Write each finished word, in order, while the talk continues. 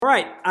All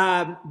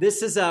right,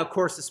 this is, of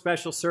course, a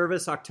special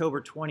service,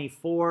 October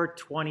 24,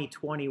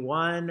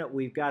 2021.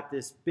 We've got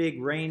this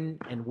big rain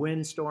and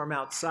windstorm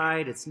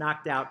outside. It's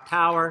knocked out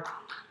power.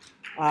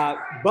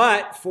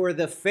 But for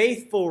the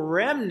faithful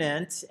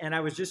remnant, and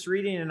I was just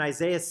reading in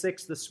Isaiah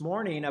 6 this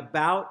morning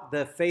about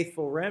the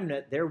faithful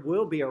remnant, there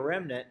will be a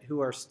remnant who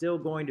are still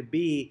going to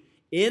be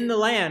in the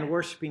land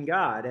worshiping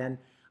God. And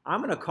I'm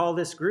going to call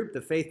this group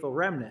the faithful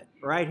remnant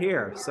right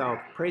here. So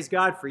praise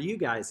God for you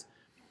guys.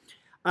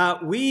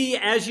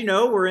 As you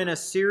know, we're in a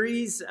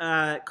series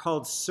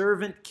called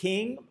Servant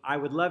King. I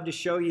would love to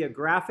show you a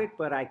graphic,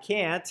 but I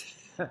can't.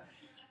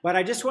 But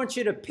I just want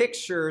you to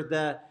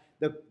picture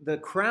the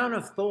crown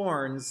of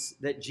thorns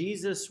that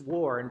Jesus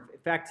wore. In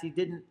fact, he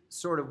didn't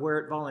sort of wear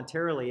it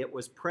voluntarily. It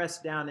was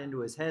pressed down into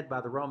his head by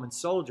the Roman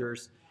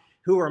soldiers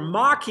who were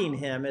mocking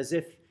him as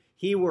if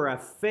he were a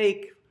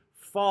fake,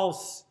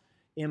 false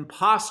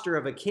imposter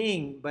of a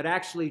king, but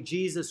actually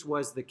Jesus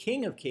was the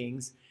King of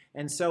Kings.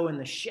 And so in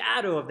the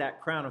shadow of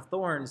that crown of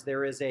thorns,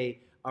 there is a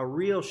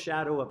real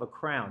shadow of a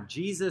crown.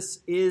 Jesus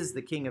is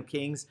the King of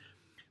Kings,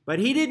 but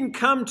he didn't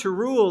come to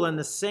rule in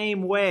the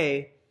same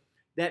way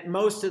that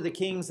most of the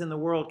kings in the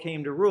world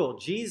came to rule.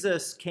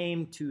 Jesus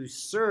came to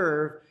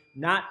serve,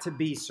 not to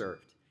be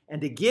served,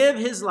 and to give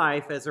his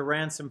life as a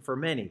ransom for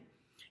many.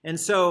 And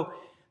so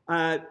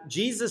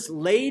Jesus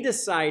laid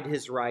aside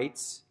his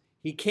rights.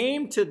 He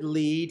came to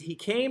lead, he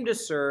came to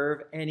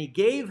serve, and he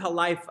gave a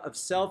life of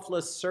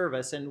selfless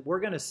service. And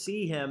we're going to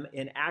see him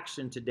in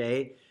action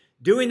today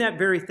doing that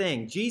very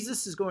thing.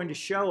 Jesus is going to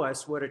show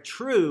us what a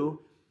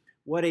true,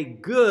 what a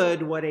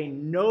good, what a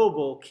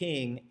noble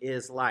king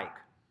is like.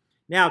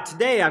 Now,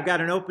 today I've got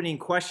an opening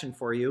question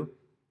for you.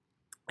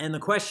 And the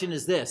question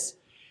is this: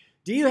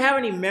 do you have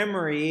any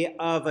memory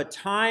of a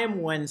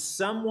time when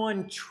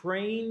someone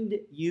trained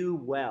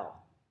you well?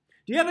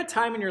 Do you have a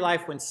time in your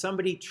life when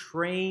somebody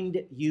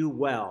trained you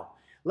well?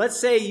 Let's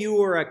say you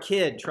were a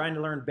kid trying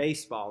to learn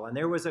baseball and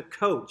there was a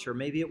coach, or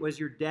maybe it was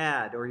your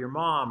dad or your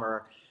mom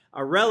or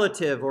a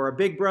relative or a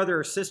big brother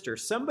or sister,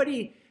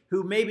 somebody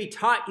who maybe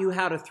taught you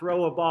how to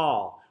throw a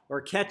ball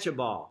or catch a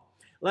ball.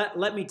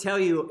 Let me tell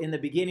you, in the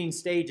beginning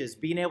stages,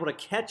 being able to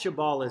catch a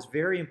ball is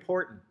very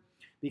important,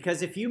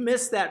 because if you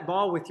miss that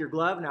ball with your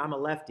glove, now I'm a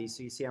lefty,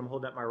 so you see I'm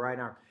holding up my right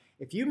arm.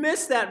 If you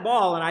miss that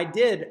ball, and I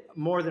did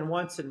more than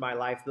once in my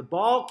life, the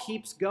ball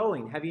keeps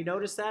going. Have you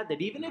noticed that?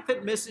 That even if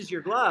it misses your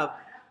glove,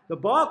 the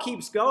ball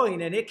keeps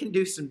going and it can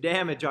do some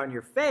damage on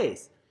your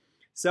face.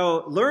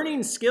 So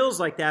learning skills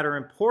like that are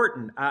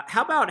important.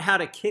 How about how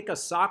to kick a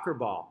soccer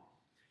ball?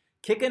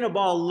 Kicking a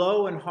ball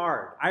low and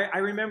hard. I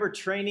remember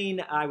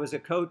training. I was a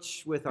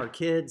coach with our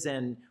kids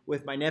and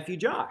with my nephew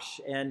Josh.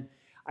 And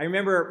I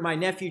remember my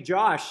nephew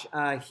Josh,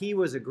 he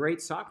was a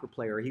great soccer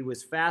player. He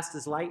was fast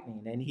as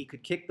lightning, and he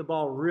could kick the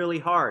ball really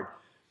hard.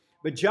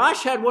 But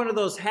Josh had one of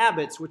those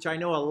habits, which I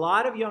know a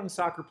lot of young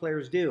soccer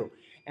players do,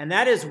 and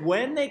that is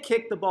when they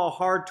kick the ball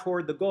hard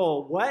toward the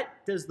goal, what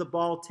does the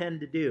ball tend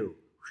to do?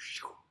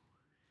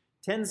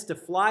 Tends to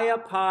fly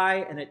up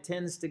high, and it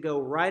tends to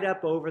go right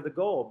up over the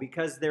goal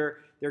because they're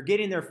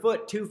getting their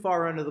foot too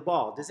far under the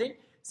ball. Does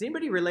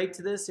anybody relate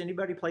to this?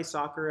 Anybody play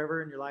soccer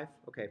ever in your life?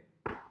 Okay.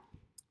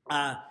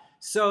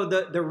 So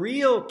the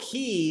real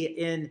key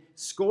in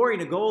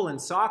scoring a goal in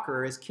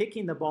soccer is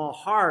kicking the ball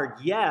hard,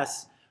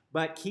 yes,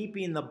 but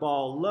keeping the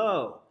ball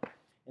low.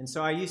 And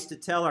so I used to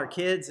tell our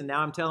kids, and now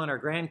I'm telling our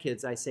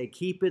grandkids, I say,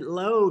 keep it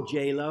low,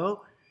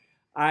 J-Lo.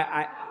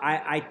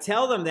 I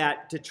tell them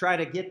that to try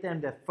to get them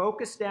to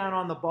focus down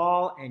on the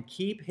ball and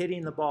keep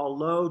hitting the ball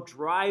low.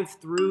 Drive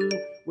through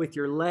with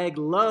your leg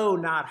low,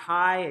 not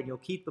high, and you'll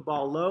keep the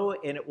ball low,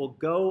 and it will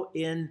go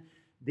in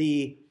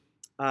the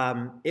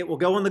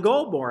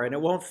goal more, and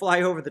it won't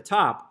fly over the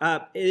top.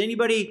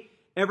 Anybody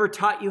ever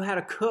taught you how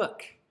to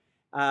cook,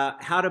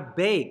 how to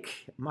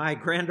bake? My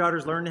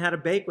granddaughter's learning how to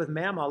bake with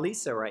Mama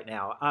Lisa right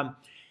now.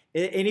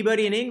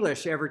 Anybody in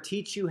English ever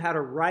teach you how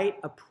to write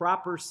a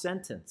proper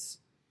sentence?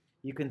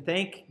 You can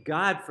thank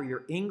God for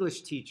your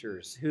English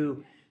teachers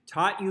who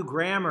taught you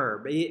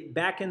grammar.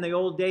 Back in the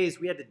old days,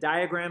 we had to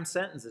diagram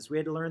sentences. We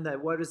had to learn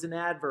that what is an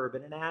adverb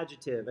and an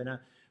adjective and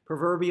a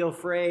proverbial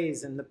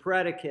phrase and the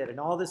predicate and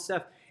all this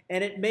stuff.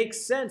 And it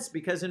makes sense,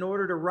 because in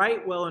order to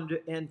write well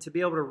and to be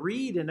able to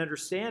read and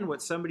understand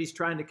what somebody's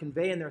trying to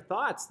convey in their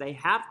thoughts, they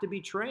have to be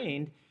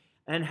trained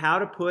in how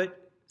to put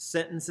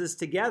sentences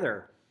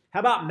together. How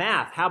about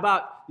math? How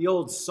about the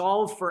old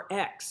solve for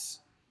x?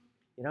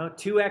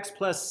 2x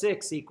plus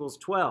 6 equals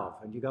 12.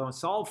 And you go and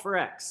solve for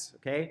x,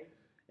 okay?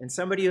 And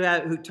somebody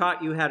who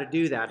taught you how to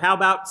do that. How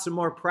about some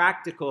more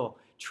practical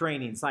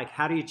trainings, like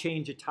how do you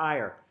change a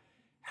tire?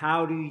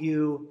 How do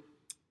you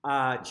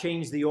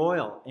change the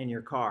oil in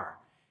your car?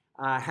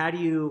 How do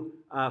you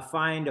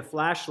find a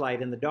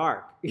flashlight in the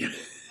dark?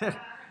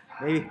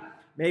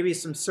 maybe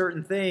some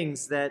certain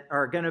things that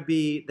are going to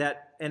be,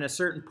 that in a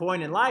certain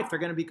point in life, they're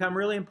going to become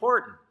really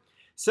important.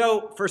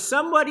 So for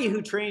somebody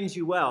who trains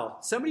you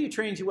well,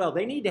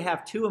 they need to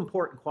have two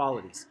important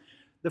qualities.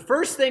 The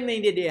first thing they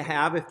need to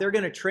have, if they're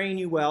going to train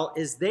you well,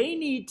 is they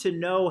need to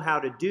know how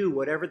to do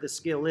whatever the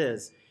skill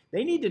is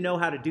they need to know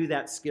how to do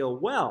that skill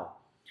well.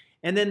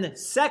 And then the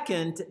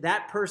second,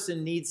 that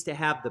person needs to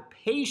have the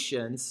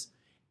patience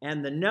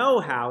and the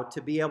know-how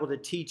to be able to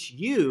teach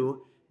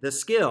you the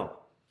skill,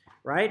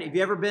 right? Have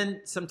you ever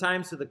been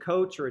sometimes with a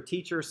coach or a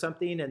teacher or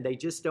something and they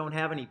just don't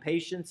have any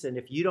patience, and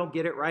if you don't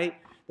get it right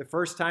the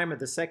first time or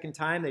the second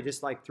time, they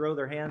just like throw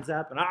their hands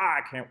up and, I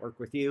can't work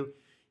with you,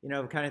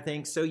 kind of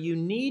thing. So you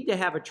need to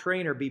have a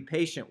trainer be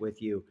patient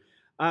with you.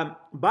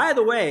 By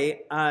the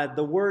way,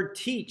 the word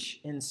teach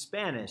in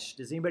Spanish,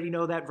 does anybody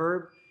know that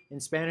verb in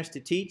Spanish, to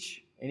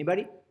teach?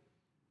 Anybody?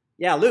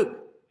 Yeah, Luke.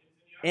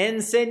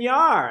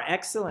 Enseñar.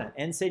 Excellent.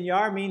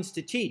 Enseñar means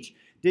to teach.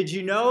 Did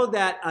you know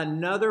that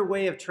another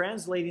way of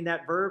translating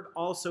that verb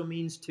also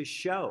means to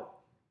show?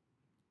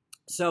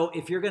 So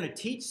if you're going to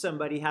teach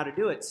somebody how to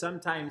do it,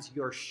 sometimes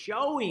you're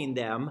showing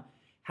them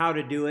how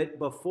to do it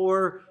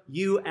before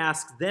you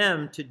ask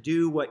them to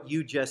do what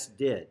you just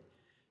did.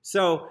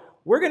 So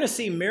we're going to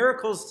see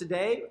miracles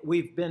today.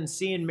 We've been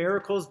seeing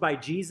miracles by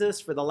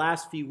Jesus for the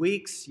last few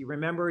weeks. You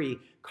remember he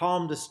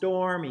calmed a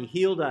storm. He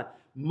healed a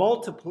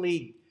multiply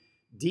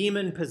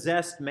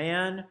demon-possessed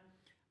man.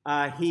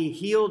 He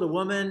healed a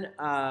woman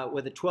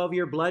with a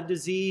 12-year blood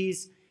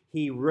disease.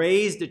 He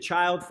raised a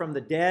child from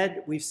the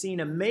dead. We've seen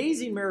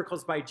amazing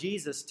miracles by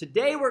Jesus.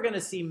 Today we're going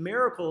to see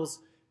miracles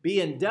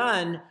being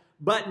done,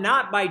 but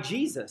not by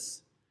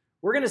Jesus.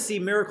 We're going to see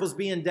miracles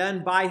being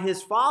done by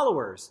his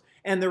followers.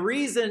 And the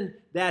reason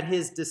that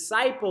his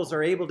disciples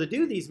are able to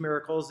do these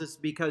miracles is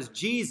because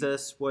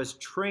Jesus was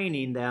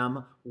training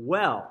them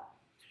well.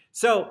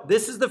 So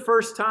this is the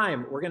first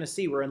time we're going to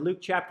see. We're in Luke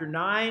chapter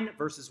 9,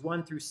 verses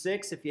 1 through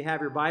 6. If you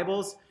have your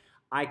Bibles,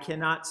 I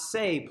cannot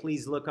say,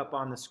 please look up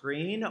on the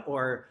screen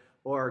or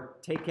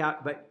take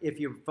out. But if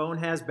your phone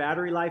has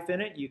battery life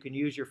in it, you can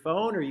use your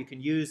phone, or you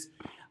can use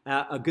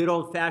a good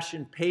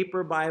old-fashioned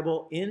paper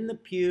Bible in the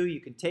pew. You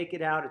can take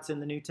it out. It's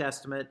in the New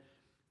Testament.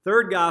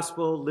 Third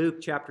Gospel,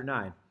 Luke chapter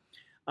 9.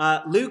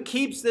 Luke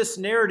keeps this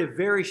narrative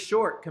very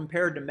short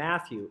compared to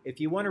Matthew. If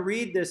you want to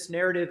read this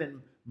narrative in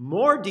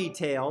more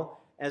detail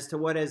as to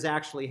what is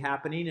actually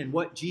happening and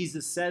what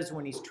Jesus says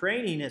when he's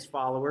training his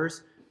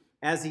followers,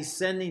 as he's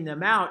sending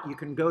them out, you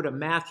can go to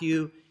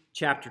Matthew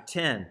chapter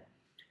 10.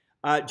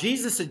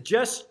 Jesus had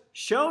just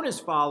shown his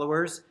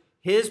followers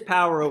his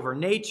power over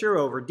nature,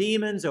 over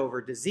demons,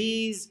 over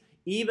disease,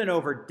 even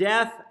over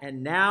death,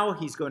 and now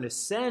he's going to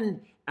send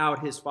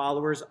out his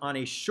followers on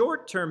a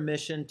short-term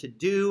mission to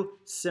do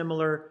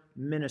similar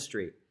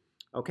ministry.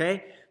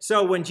 Okay?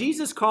 So when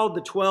Jesus called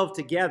the 12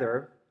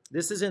 together,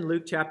 this is in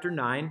Luke chapter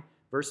 9,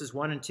 verses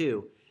 1 and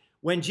 2.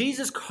 When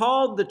Jesus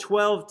called the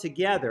 12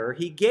 together,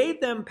 he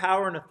gave them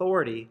power and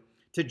authority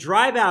to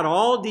drive out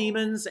all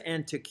demons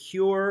and to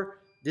cure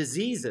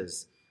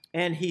diseases.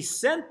 And he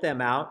sent them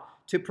out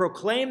to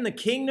proclaim the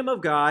kingdom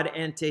of God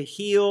and to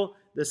heal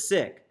the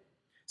sick.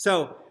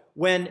 So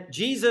when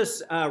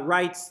Jesus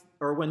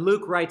when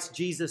Luke writes,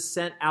 Jesus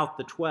sent out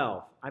the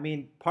 12,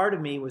 part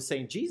of me was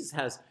saying Jesus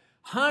has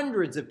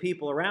hundreds of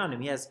people around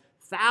him. He has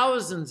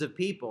thousands of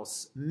people,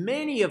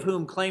 many of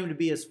whom claim to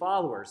be his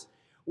followers.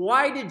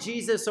 Why did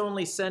Jesus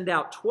only send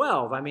out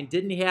 12?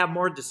 Didn't he have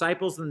more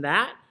disciples than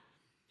that?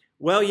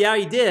 Well, yeah,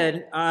 he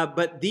did.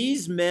 But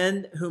these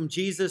men whom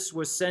Jesus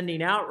was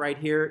sending out right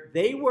here,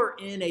 they were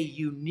in a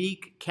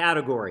unique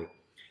category.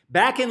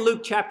 Back in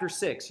Luke chapter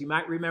 6, you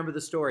might remember the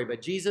story,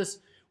 but Jesus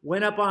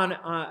went up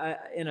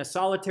in a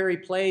solitary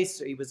place.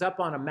 He was up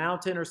on a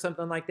mountain or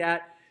something like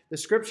that. The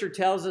scripture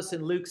tells us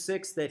in Luke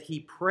 6 that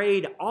he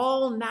prayed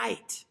all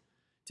night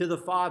to the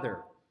Father.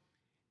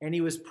 And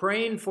he was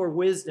praying for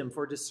wisdom,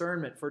 for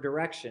discernment, for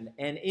direction.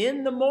 And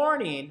in the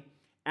morning,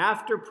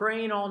 after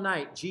praying all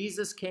night,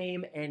 Jesus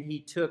came and he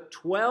took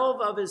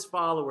 12 of his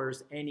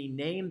followers and he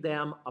named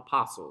them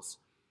apostles.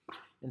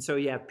 And so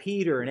you have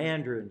Peter and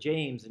Andrew and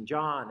James and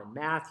John and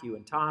Matthew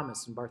and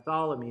Thomas and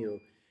Bartholomew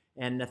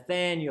and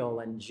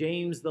Nathaniel and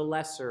James the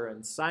Lesser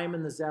and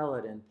Simon the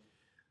Zealot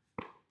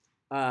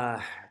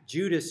and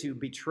Judas who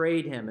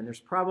betrayed him. And there's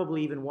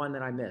probably even one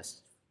that I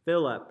missed.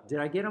 Philip. Did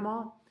I get them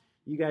all?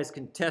 You guys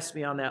can test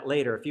me on that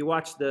later. If you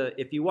watch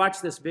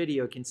this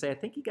video, you can say, I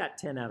think he got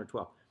 10 out of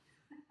 12.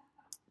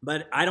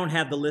 But I don't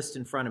have the list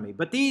in front of me.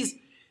 But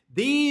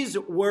these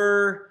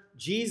were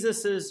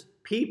Jesus's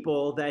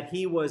people that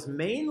he was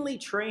mainly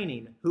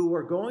training, who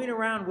were going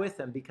around with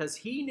him because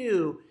he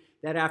knew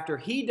that after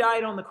he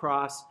died on the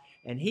cross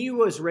and he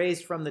was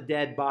raised from the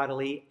dead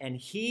bodily and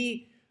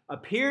he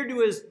appeared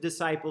to his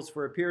disciples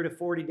for a period of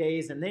 40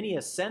 days and then he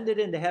ascended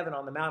into heaven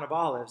on the Mount of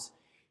Olives,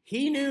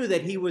 he knew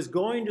that he was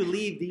going to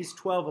leave these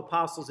 12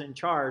 apostles in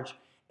charge,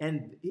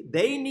 and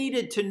they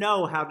needed to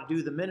know how to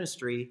do the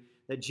ministry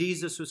that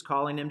Jesus was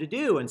calling them to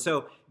do. And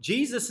so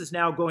Jesus is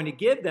now going to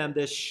give them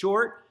this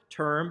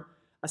short-term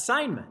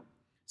assignment.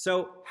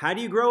 So how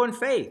do you grow in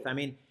faith?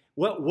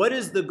 What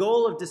is the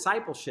goal of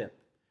discipleship?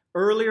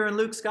 Earlier in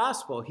Luke's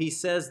gospel, he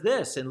says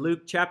this in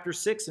Luke chapter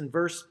 6 and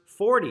verse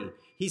 40.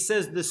 He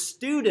says, the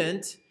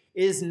student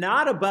is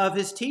not above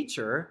his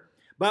teacher,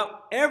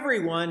 but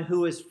everyone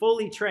who is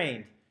fully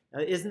trained.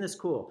 Isn't this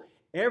cool?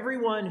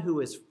 Everyone who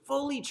is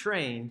fully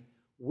trained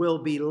will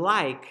be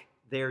like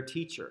their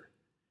teacher.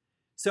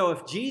 So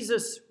if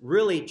Jesus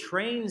really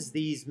trains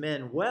these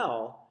men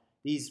well,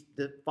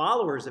 the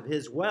followers of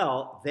his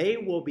well, they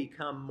will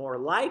become more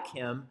like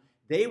him.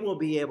 They will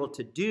be able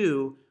to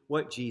do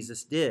what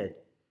Jesus did.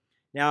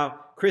 Now,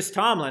 Chris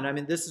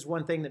Tomlin, this is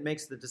one thing that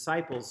makes the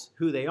disciples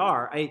who they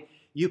are.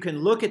 You can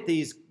look at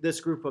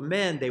this group of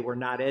men. They were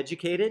not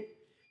educated.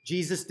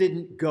 Jesus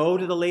didn't go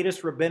to the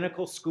latest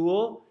rabbinical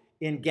school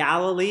in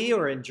Galilee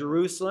or in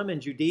Jerusalem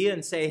and Judea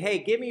and say, hey,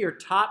 give me your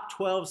top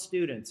 12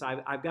 students.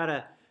 I've got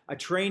a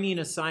training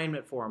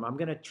assignment for them. I'm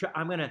going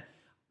to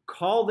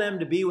call them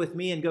to be with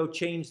me and go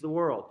change the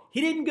world.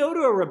 He didn't go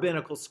to a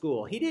rabbinical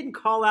school. He didn't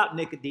call out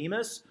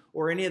Nicodemus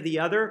or any of the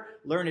other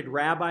learned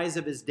rabbis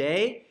of his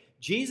day.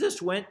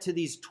 Jesus went to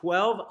these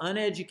 12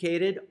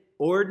 uneducated,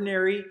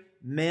 ordinary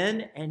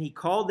men, and he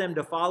called them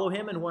to follow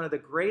him. And one of the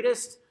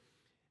greatest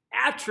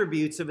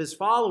attributes of his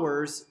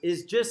followers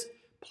is just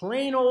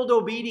plain old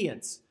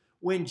obedience.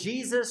 When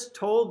Jesus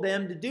told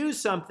them to do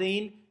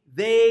something,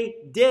 they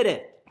did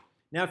it.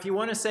 Now, if you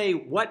want to say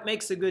what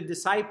makes a good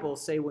disciple,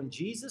 say when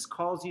Jesus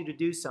calls you to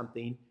do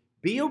something,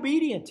 be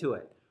obedient to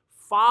it.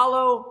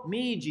 Follow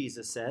me,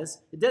 Jesus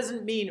says. It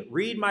doesn't mean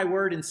read my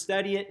word and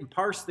study it and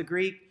parse the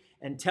Greek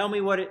and tell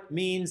me what it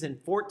means in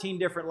 14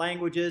 different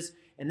languages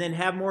and then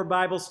have more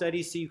Bible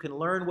studies so you can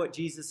learn what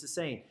Jesus is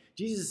saying.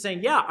 Jesus is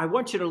saying, yeah, I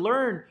want you to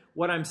learn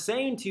what I'm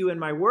saying to you in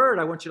my word.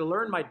 I want you to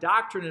learn my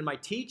doctrine and my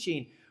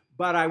teaching,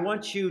 but I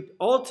want you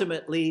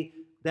ultimately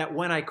that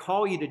when I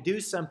call you to do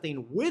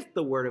something with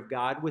the word of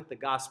God, with the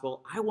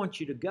gospel, I want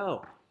you to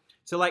go.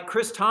 So like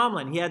Chris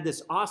Tomlin, he had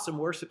this awesome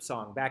worship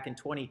song back in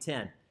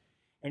 2010.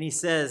 And he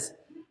says,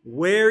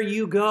 where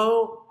you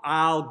go,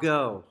 I'll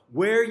go.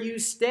 Where you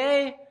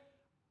stay,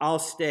 I'll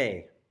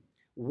stay.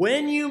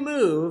 When you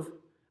move,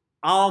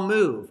 I'll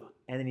move.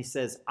 And then he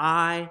says,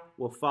 I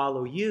will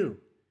follow you.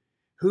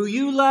 Who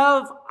you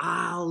love,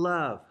 I'll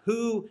love.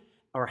 Who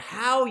or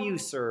how you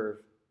serve,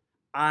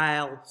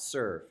 I'll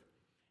serve.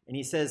 And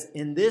he says,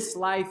 in this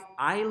life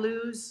I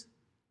lose,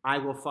 I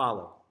will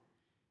follow.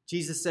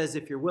 Jesus says,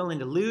 if you're willing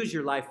to lose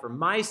your life for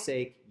my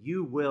sake,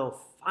 you will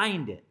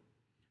find it.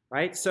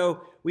 Right?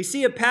 So we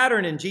see a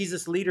pattern in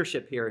Jesus'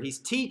 leadership here. He's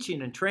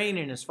teaching and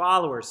training his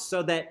followers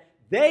so that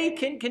they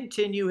can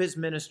continue his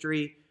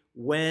ministry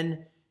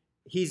when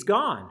he's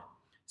gone.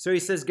 So he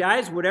says,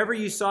 guys, whatever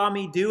you saw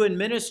me do in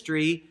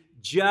ministry,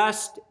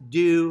 just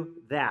do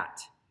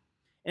that.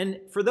 And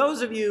for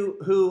those of you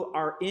who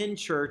are in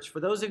church,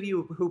 for those of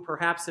you who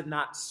perhaps have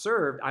not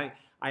served, I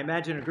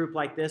imagine a group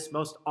like this,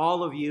 most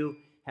all of you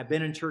have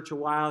been in church a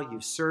while.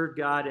 You've served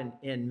God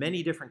in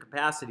many different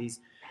capacities.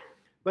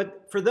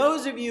 But for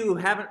those of you who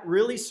haven't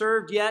really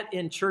served yet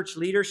in church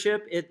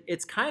leadership,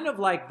 it's kind of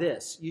like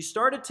this. You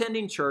start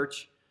attending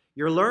church,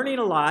 you're learning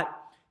a lot,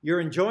 you're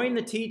enjoying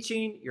the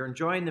teaching, you're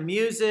enjoying the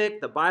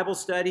music, the Bible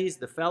studies,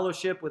 the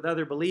fellowship with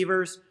other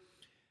believers.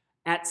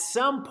 At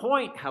some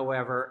point,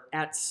 however,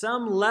 at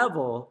some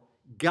level,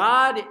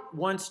 God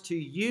wants to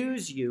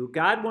use you.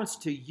 God wants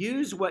to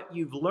use what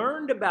you've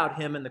learned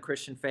about him in the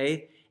Christian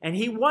faith, and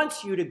he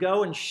wants you to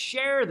go and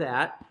share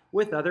that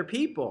with other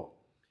people.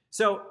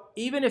 So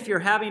even if you're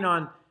having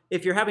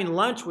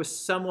lunch with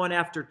someone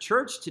after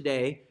church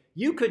today,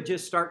 you could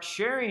just start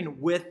sharing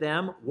with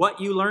them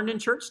what you learned in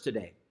church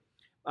today.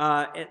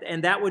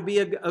 And that would be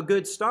a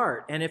good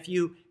start. And if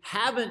you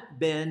haven't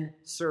been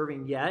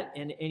serving yet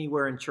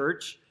anywhere in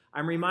church,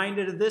 I'm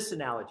reminded of this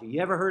analogy.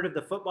 You ever heard of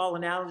the football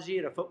analogy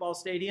at a football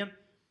stadium?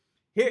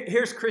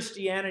 Here's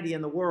Christianity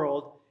in the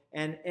world,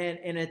 and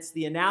it's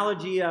the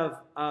analogy of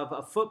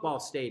a football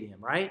stadium,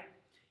 right?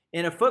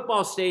 In a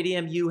football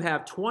stadium, you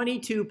have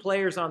 22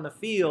 players on the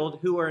field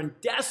who are in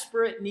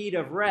desperate need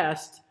of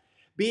rest,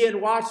 being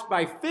watched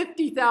by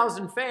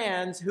 50,000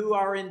 fans who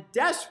are in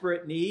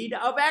desperate need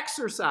of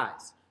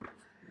exercise.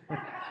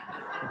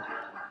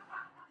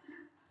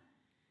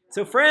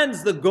 So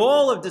friends, the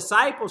goal of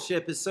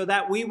discipleship is so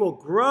that we will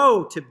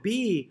grow to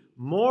be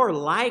more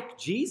like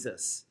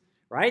Jesus,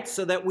 right?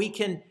 So that we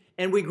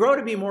grow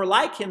to be more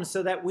like him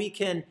so that we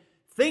can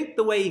think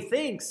the way he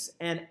thinks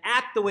and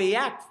act the way he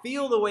acts,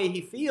 feel the way he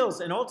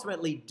feels, and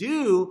ultimately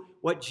do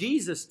what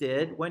Jesus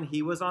did when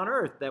he was on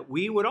earth, that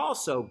we would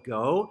also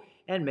go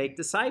and make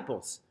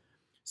disciples.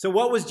 So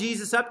what was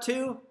Jesus up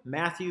to?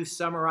 Matthew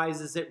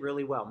summarizes it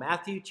really well.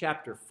 Matthew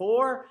chapter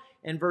 4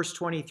 and verse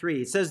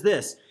 23. It says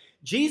this,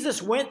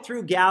 Jesus went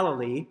through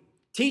Galilee,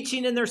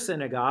 teaching in their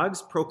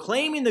synagogues,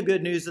 proclaiming the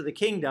good news of the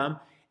kingdom,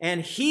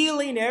 and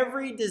healing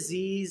every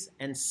disease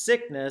and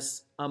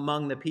sickness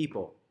among the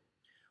people.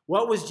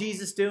 What was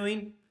Jesus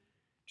doing?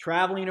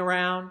 Traveling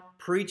around,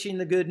 preaching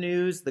the good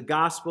news, the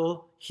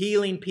gospel,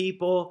 healing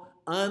people,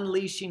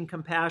 unleashing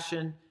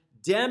compassion,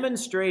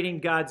 demonstrating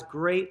God's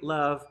great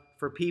love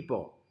for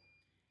people.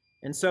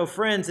 And so,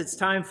 friends, it's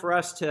time for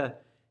us to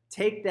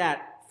take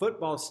that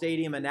football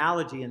stadium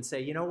analogy and say,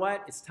 you know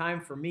what? It's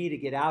time for me to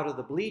get out of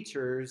the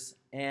bleachers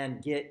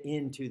and get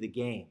into the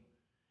game.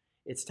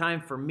 It's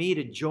time for me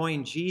to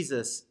join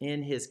Jesus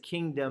in his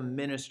kingdom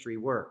ministry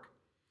work.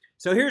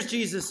 So here's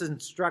Jesus'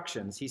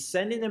 instructions. He's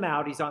sending them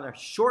out. He's on a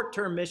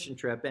short-term mission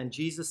trip, and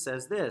Jesus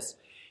says this.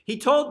 He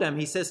told them,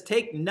 he says,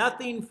 take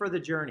nothing for the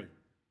journey.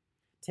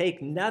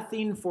 Take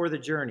nothing for the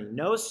journey.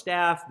 No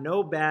staff,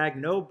 no bag,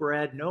 no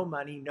bread, no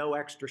money, no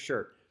extra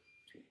shirt.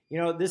 You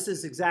know, this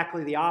is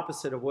exactly the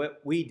opposite of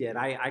what we did.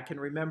 I can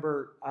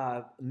remember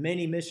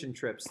many mission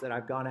trips that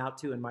I've gone out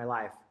to in my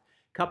life.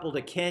 A couple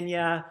to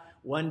Kenya,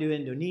 one to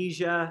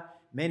Indonesia,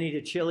 many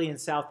to Chile and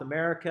South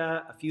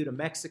America, a few to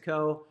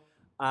Mexico,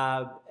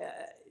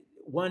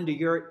 one to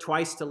Europe,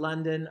 twice to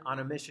London on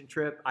a mission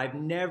trip. I've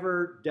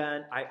never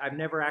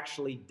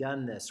actually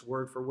done this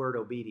word for word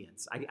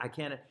obedience. I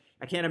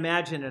can't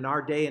imagine in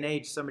our day and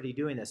age somebody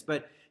doing this.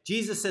 But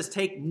Jesus says,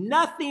 take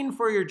nothing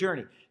for your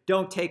journey.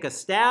 Don't take a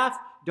staff.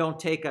 Don't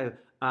take a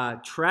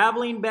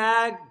traveling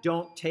bag.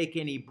 Don't take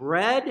any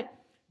bread.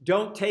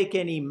 Don't take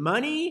any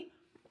money.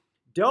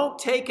 Don't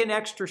take an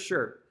extra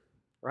shirt.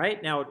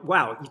 Right? Now,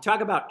 wow, you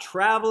talk about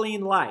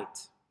traveling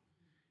light.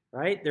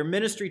 Right? Their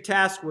ministry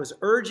task was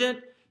urgent,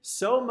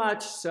 so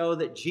much so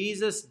that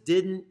Jesus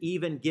didn't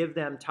even give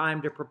them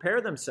time to prepare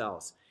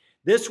themselves.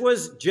 This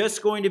was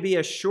just going to be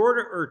a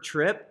shorter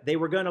trip. They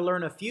were going to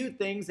learn a few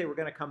things. They were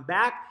going to come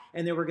back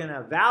and they were going to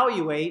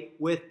evaluate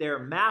with their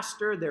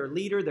master, their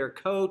leader, their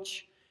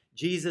coach,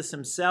 Jesus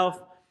himself.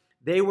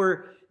 They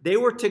were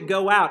to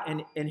go out.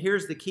 And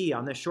here's the key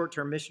on this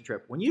short-term mission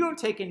trip. When you don't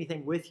take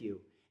anything with you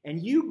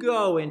and you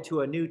go into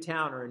a new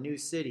town or a new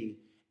city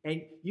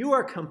and you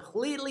are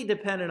completely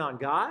dependent on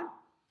God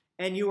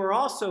and you are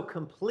also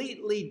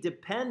completely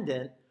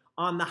dependent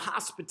on the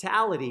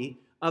hospitality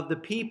of the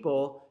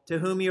people to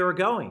whom you are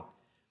going.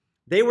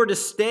 They were to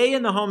stay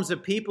in the homes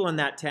of people in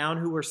that town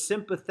who were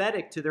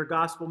sympathetic to their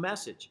gospel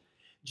message.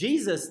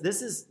 Jesus,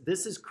 this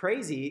is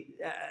crazy,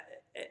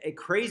 a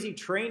crazy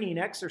training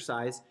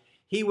exercise.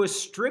 He was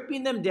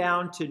stripping them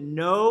down to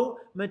no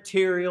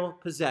material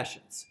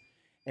possessions.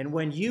 And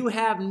when you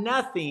have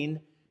nothing,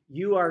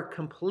 you are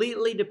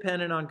completely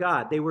dependent on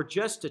God. They were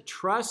just to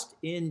trust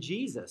in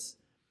Jesus.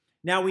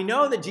 Now, we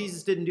know that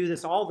Jesus didn't do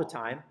this all the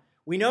time.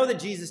 We know that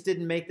Jesus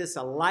didn't make this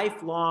a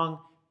lifelong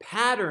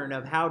pattern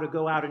of how to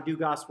go out and do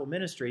gospel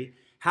ministry.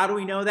 How do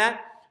we know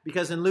that?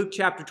 Because in Luke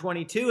chapter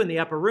 22 in the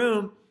upper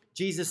room,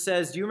 Jesus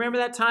says, do you remember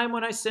that time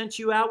when I sent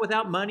you out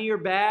without money or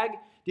bag?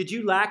 Did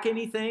you lack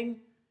anything?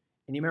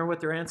 And you remember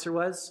what their answer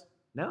was?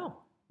 No,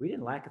 we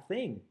didn't lack a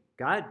thing.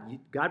 God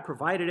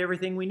provided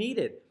everything we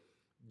needed.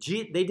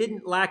 They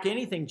didn't lack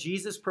anything.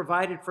 Jesus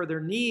provided for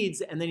their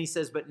needs. And then he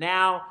says, but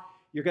now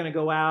you're going to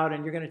go out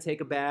and you're going to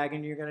take a bag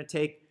and you're going to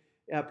take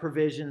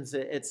provisions,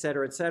 et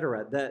cetera, et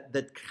cetera.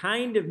 The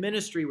kind of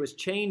ministry was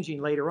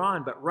changing later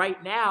on, but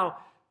right now,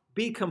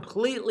 be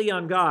completely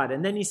on God.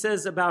 And then he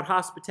says about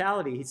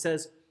hospitality, he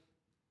says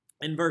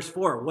in verse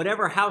 4,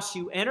 whatever house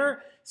you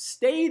enter,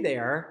 stay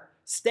there,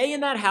 stay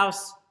in that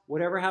house,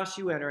 whatever house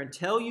you enter,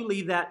 until you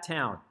leave that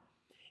town.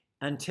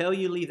 Until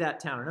you leave that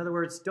town. In other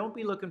words, don't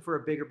be looking for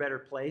a bigger, better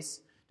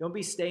place. Don't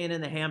be staying in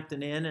the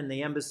Hampton Inn and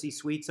the Embassy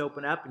Suites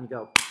open up and you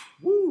go,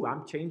 woo,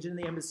 I'm changing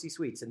the Embassy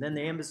Suites. And then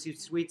the Embassy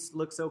Suites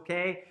looks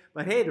okay,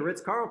 but hey, the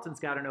Ritz-Carlton's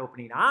got an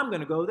opening. I'm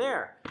going to go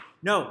there.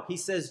 No, he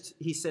says,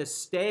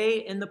 stay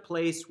in the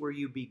place where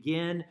you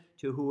begin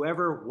to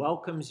whoever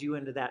welcomes you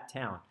into that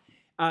town.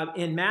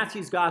 In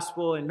Matthew's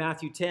gospel, in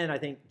Matthew 10, I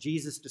think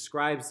Jesus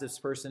describes this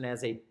person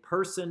as a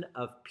person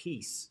of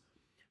peace.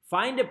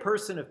 Find a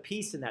person of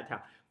peace in that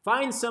town.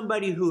 Find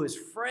somebody who is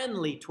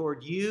friendly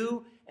toward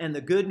you and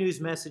the good news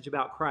message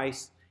about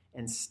Christ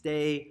and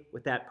stay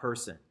with that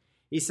person.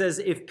 He says,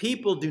 if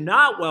people do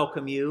not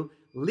welcome you,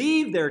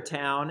 leave their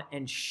town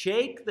and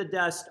shake the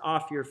dust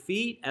off your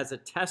feet as a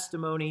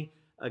testimony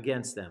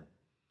against them.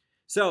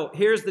 So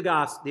here's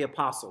the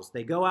apostles.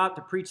 They go out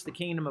to preach the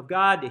kingdom of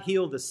God, to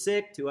heal the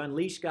sick, to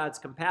unleash God's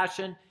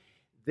compassion.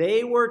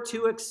 They were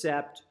to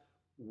accept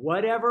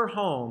whatever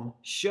home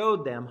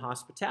showed them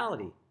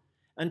hospitality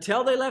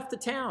until they left the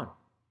town.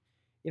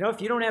 You know,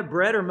 if you don't have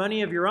bread or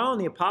money of your own,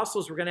 the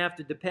apostles were going to have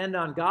to depend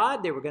on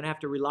God. They were going to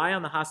have to rely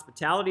on the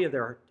hospitality of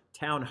their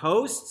town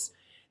hosts.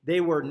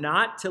 They were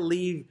not to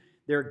leave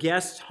their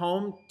guests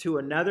home to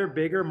another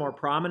bigger, more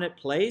prominent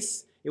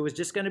place. It was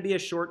just going to be a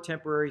short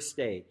temporary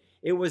stay.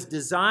 It was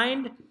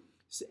designed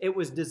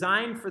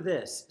for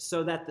this,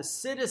 so that the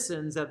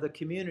citizens of the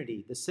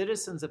community, the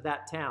citizens of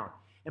that town,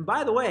 and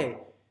by the way,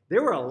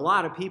 there were a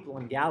lot of people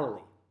in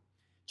Galilee.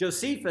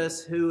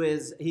 Josephus,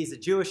 he's a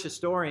Jewish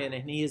historian,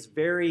 and he is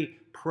very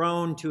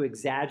prone to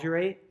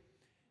exaggerate.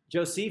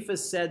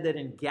 Josephus said that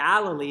in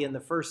Galilee in the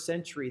first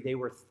century, there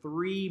were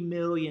 3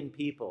 million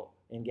people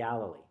in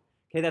Galilee.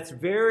 Okay, that's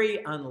very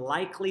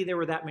unlikely there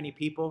were that many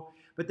people,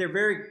 but there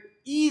very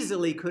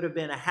easily could have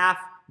been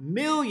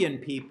 500,000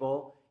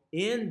 people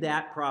in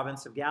that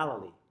province of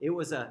Galilee. It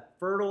was a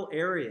fertile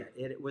area.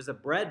 It was a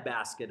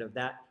breadbasket of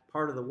that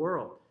part of the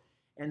world.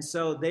 And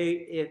so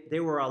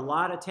there were a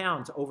lot of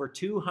towns, over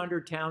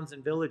 200 towns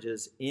and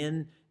villages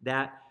in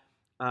that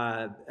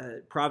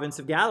province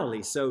of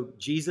Galilee. So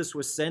Jesus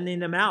was sending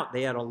them out.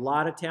 They had a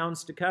lot of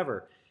towns to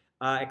cover.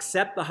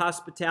 Accept the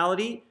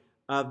hospitality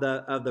of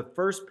the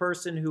first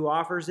person who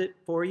offers it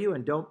for you,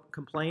 and don't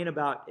complain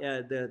about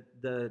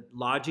the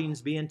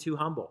lodgings being too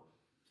humble.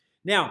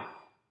 Now,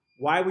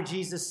 Why would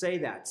Jesus say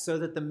that? So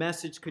that the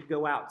message could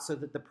go out, so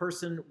that the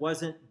person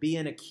wasn't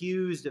being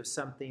accused of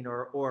something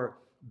or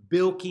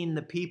bilking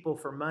the people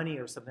for money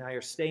or something, or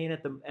staying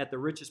at the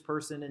richest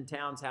person in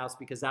town's house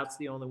because that's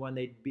the only one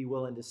they'd be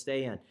willing to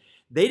stay in.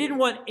 They didn't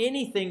want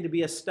anything to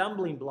be a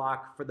stumbling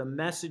block for the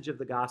message of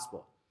the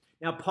gospel.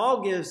 Now,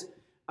 Paul gives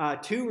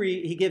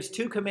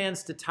two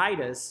commands to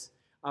Titus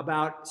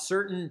about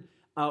certain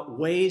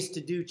ways to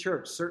do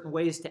church, certain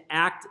ways to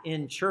act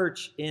in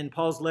church in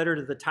Paul's letter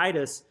to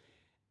Titus.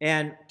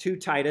 And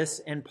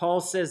Paul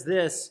says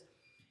this,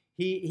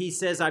 he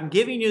says, I'm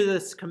giving you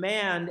this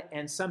command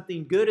and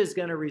something good is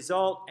going to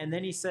result. And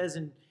then he says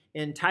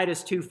in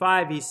Titus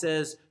 2:5, he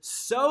says,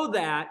 so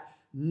that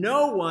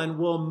no one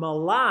will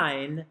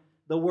malign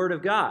the word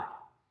of God.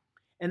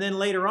 And then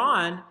later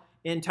on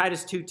in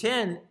Titus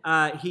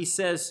 2:10, he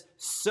says,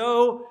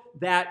 so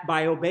that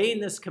by obeying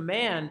this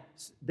command,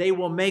 they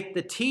will make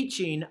the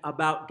teaching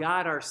about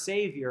God our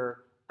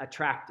Savior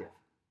attractive.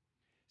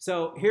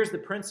 So here's the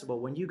principle.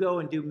 When you go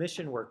and do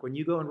mission work, when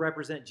you go and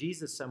represent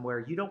Jesus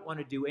somewhere, you don't want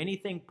to do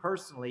anything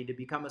personally to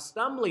become a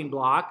stumbling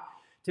block,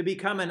 to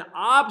become an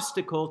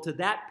obstacle to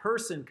that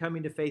person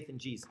coming to faith in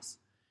Jesus.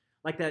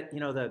 Like that,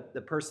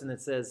 the person that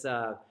says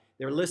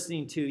they're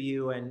listening to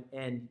you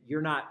and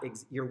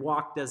your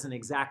walk doesn't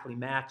exactly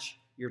match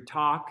your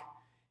talk.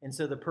 And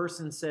so the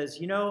person says,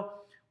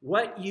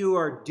 what you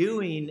are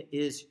doing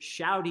is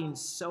shouting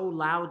so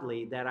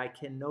loudly that I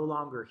can no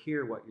longer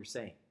hear what you're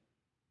saying.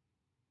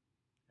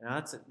 Now,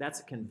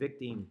 that's a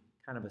convicting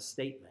kind of a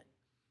statement.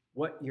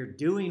 What you're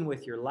doing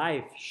with your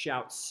life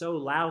shouts so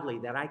loudly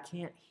that I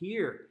can't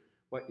hear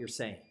what you're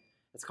saying.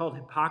 It's called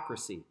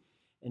hypocrisy.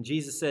 And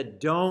Jesus said,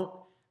 don't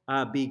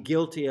be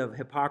guilty of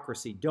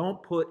hypocrisy.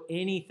 Don't put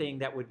anything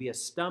that would be a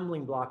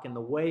stumbling block in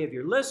the way of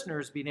your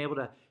listeners being able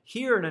to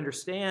hear and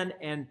understand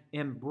and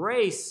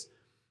embrace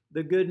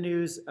the good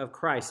news of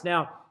Christ.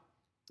 Now,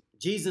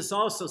 Jesus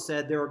also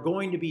said there are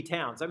going to be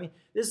towns. I mean,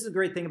 this is a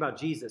great thing about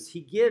Jesus. He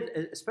gives,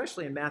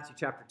 especially in Matthew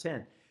chapter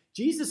 10,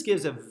 Jesus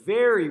gives a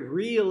very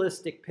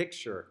realistic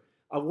picture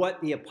of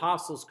what the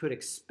apostles could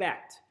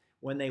expect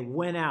when they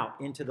went out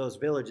into those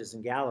villages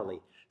in Galilee.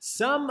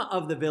 Some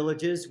of the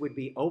villages would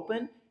be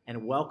open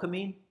and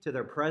welcoming to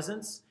their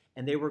presence,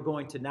 and they were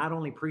going to not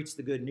only preach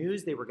the good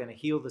news, they were going to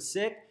heal the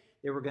sick,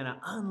 they were going to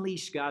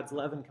unleash God's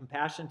love and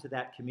compassion to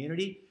that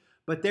community.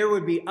 But there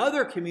would be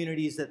other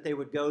communities that they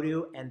would go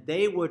to, and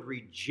they would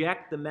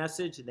reject the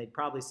message, and they'd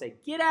probably say,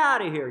 get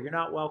out of here, you're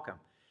not welcome.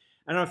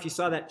 I don't know if you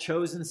saw that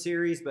Chosen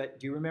series, but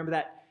do you remember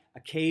that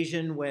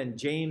occasion when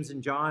James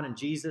and John and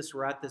Jesus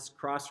were at this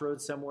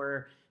crossroads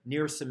somewhere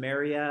near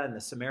Samaria, and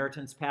the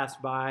Samaritans passed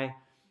by,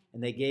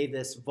 and they gave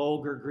this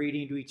vulgar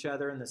greeting to each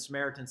other, and the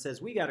Samaritan says,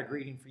 we got a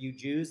greeting for you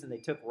Jews, and they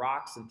took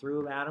rocks and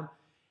threw them at them.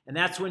 And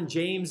that's when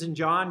James and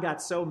John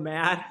got so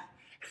mad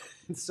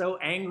and so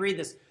angry,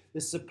 this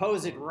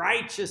supposed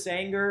righteous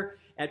anger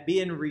at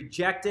being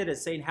rejected,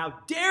 as saying, how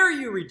dare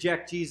you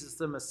reject Jesus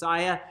the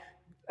Messiah?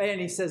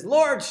 And he says,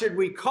 Lord, should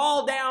we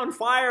call down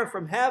fire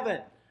from heaven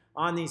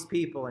on these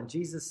people? And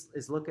Jesus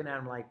is looking at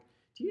him like,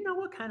 do you know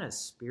what kind of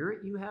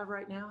spirit you have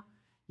right now?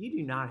 You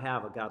do not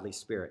have a godly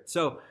spirit.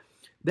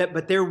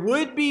 But there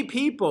would be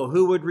people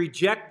who would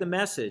reject the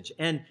message.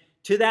 And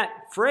to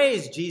that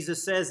phrase,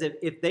 Jesus says,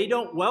 if they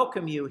don't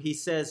welcome you, he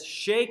says,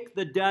 shake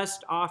the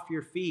dust off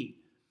your feet.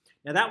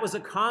 Now, that was a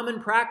common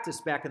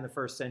practice back in the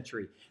first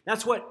century.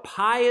 That's what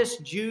pious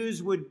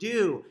Jews would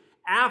do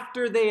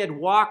after they had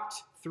walked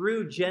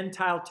through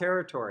Gentile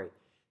territory.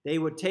 They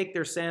would take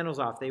their sandals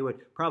off. They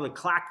would probably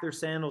clack their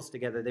sandals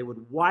together. They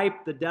would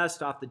wipe the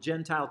dust off the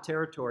Gentile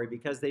territory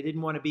because they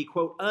didn't want to be,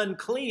 quote,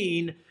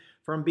 unclean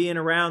from being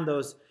around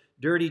those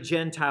dirty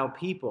Gentile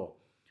people.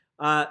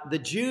 The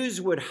Jews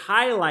would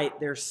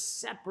highlight their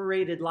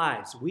separated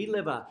lives. We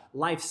live a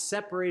life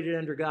separated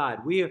under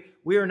God. We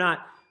are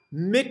not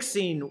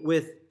mixing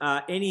with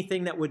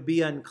anything that would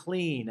be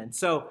unclean. And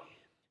so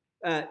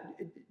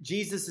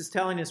Jesus is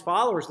telling his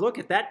followers, look,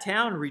 if that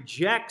town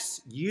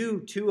rejects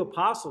you two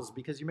apostles,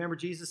 because you remember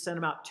Jesus sent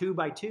them out 2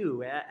 by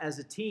 2 as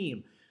a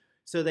team,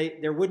 so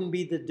there wouldn't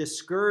be the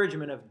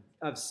discouragement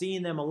of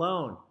seeing them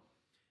alone.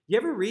 You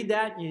ever read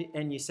that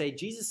and you say,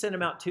 Jesus sent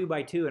them out 2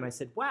 by 2, and I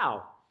said,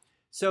 wow.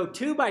 So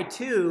 2 by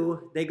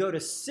 2, they go to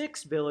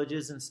 6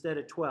 villages instead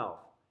of 12.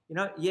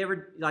 You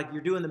ever,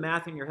 you're doing the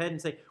math in your head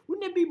and say,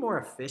 wouldn't it be more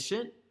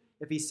efficient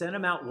if he sent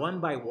them out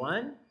 1 by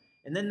 1?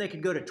 And then they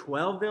could go to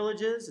 12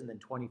 villages, and then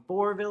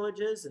 24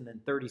 villages, and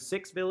then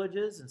 36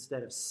 villages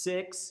instead of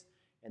 6,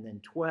 and then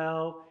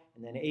 12,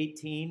 and then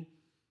 18.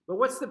 But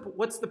what's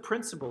the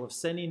principle of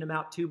sending them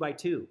out 2 by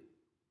 2?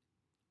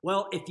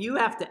 Well, if you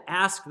have to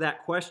ask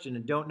that question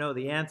and don't know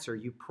the answer,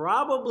 you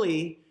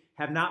probably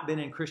have not been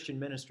in Christian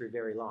ministry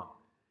very long.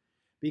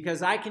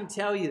 Because I can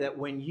tell you that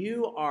when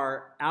you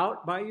are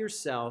out by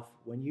yourself,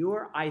 when you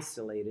are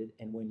isolated,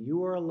 and when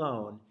you are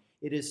alone,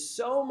 it is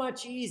so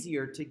much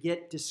easier to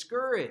get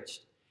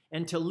discouraged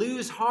and to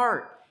lose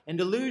heart and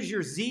to lose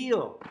your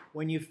zeal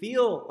when you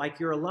feel like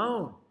you're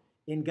alone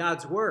in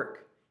God's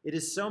work. It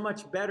is so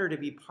much better to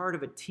be part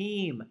of a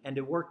team and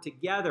to work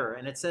together.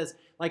 And it says,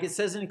 like it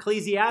says in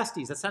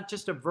Ecclesiastes, that's not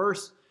just a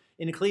verse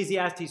in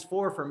Ecclesiastes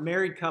 4 for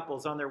married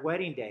couples on their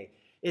wedding day.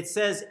 It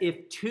says,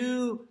 if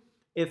two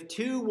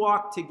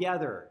walk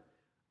together,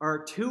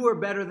 or two are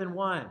better than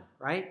one,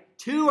 right?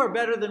 Two are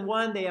better than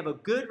one. They have a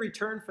good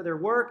return for their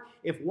work.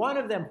 If one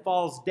of them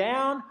falls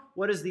down,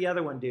 what does the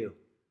other one do?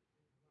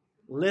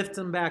 Lift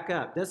them back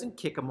up. Doesn't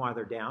kick them while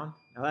they're down.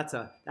 Now that's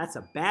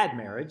a bad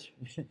marriage.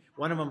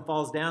 One of them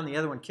falls down, the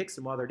other one kicks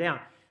them while they're down.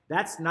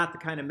 That's not the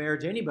kind of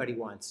marriage anybody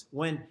wants.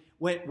 When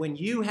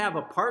you have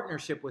a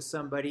partnership with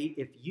somebody,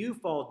 if you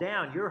fall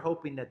down, you're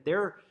hoping that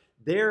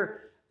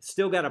they're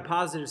still got a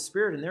positive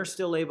spirit and they're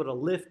still able to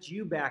lift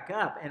you back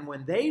up. And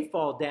when they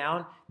fall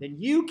down, then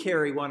you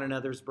carry one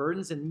another's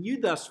burdens and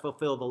you thus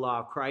fulfill the law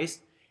of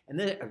Christ. And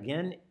then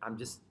again, I'm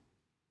just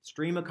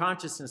stream of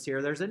consciousness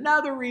here. There's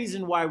another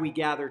reason why we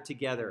gather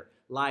together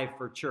live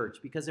for church,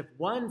 because if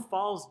one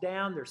falls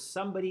down, there's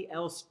somebody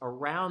else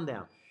around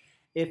them.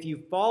 If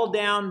you fall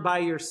down by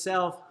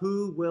yourself,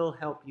 who will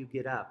help you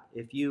get up?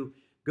 If you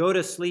go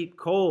to sleep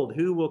cold,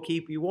 who will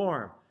keep you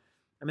warm?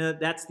 I mean,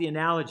 that's the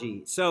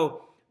analogy.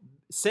 So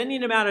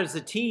sending them out as a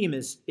team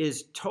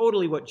is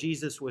totally what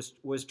Jesus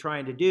was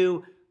trying to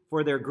do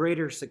for their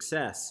greater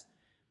success.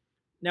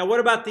 Now, what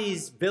about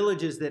these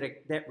villages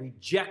that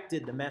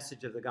rejected the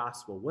message of the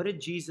gospel? What did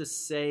Jesus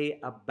say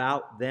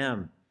about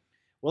them?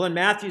 Well, in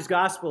Matthew's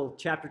gospel,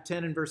 chapter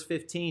 10 and verse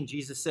 15,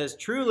 Jesus says,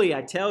 "Truly,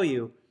 I tell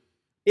you,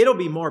 it'll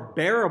be more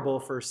bearable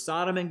for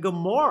Sodom and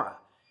Gomorrah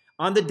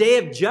on the day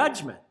of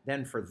judgment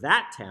than for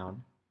that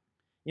town."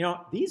 You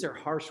know, these are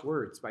harsh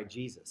words by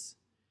Jesus.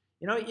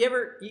 You know,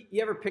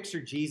 you ever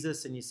picture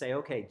Jesus and you say,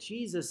 okay,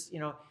 Jesus, you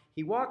know,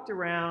 he walked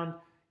around.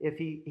 If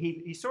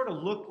he sort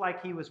of looked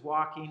like he was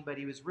walking, but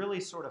he was really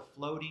sort of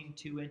floating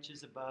 2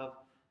 inches above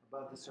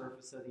the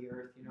surface of the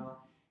earth, you know.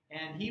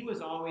 And he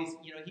was always,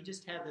 you know, he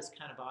just had this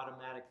kind of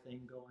automatic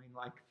thing going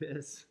like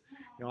this,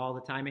 you know, all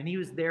the time. And he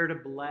was there to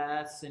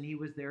bless, and he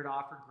was there to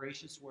offer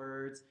gracious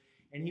words,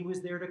 and he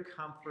was there to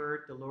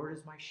comfort. The Lord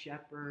is my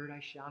shepherd, I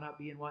shall not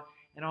be in want,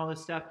 and all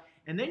this stuff.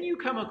 And then you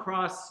come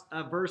across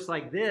a verse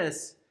like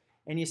this,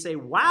 and you say,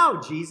 wow,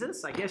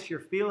 Jesus, I guess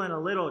you're feeling a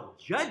little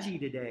judgy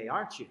today,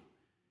 aren't you?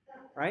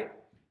 Right?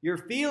 You're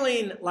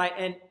feeling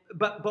like,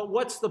 but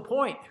what's the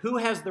point? Who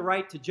has the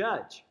right to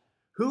judge?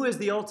 Who is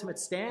the ultimate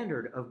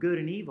standard of good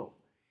and evil?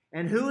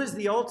 And who is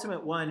the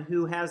ultimate one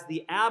who has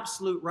the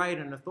absolute right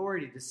and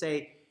authority to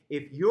say,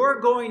 if you're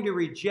going to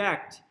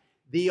reject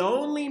the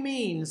only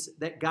means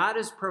that God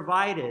has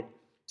provided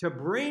to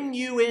bring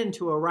you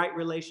into a right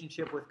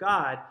relationship with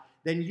God,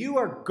 then you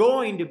are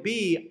going to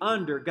be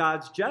under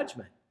God's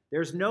judgment.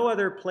 There's no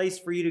other place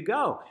for you to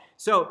go.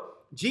 So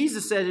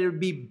Jesus said it would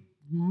be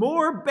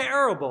more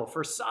bearable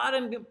for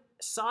Sodom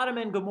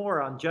and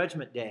Gomorrah on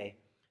Judgment Day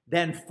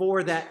than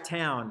for that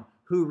town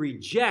who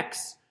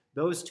rejects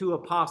those two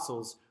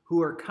apostles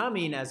who are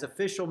coming as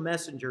official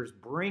messengers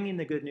bringing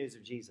the good news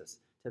of Jesus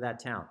to that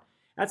town.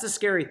 That's a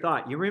scary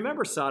thought. You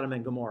remember Sodom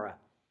and Gomorrah.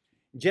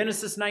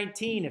 Genesis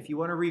 19, if you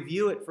want to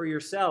review it for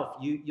yourself,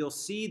 you'll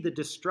see the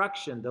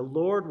destruction. The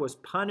Lord was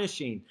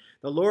punishing.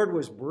 The Lord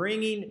was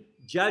bringing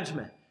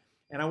judgment.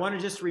 And I want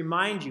to just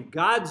remind you,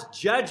 God's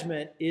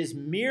judgment is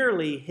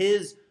merely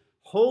his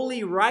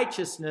holy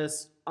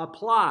righteousness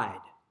applied.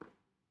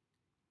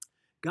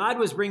 God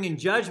was bringing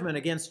judgment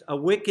against a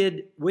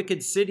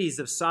wicked cities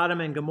of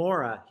Sodom and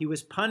Gomorrah. He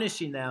was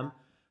punishing them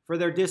for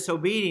their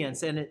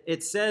disobedience. And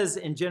it says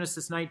in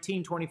Genesis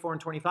 19, 24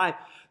 and 25,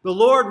 the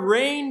Lord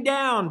rained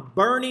down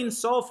burning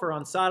sulfur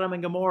on Sodom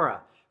and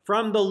Gomorrah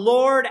from the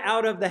Lord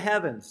out of the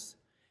heavens.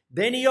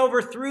 Then he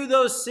overthrew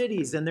those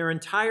cities and their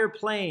entire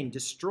plain,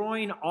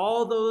 destroying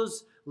all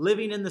those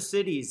living in the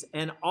cities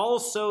and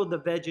also the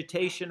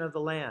vegetation of the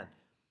land.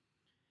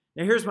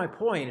 Now, here's my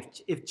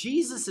point. If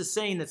Jesus is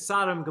saying that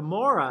Sodom and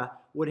Gomorrah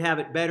would have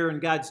it better in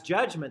God's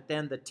judgment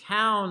than the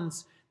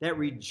towns that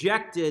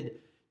rejected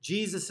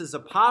Jesus'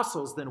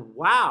 apostles, then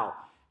wow,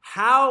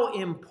 how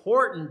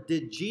important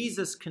did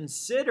Jesus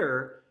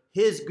consider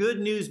his good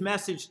news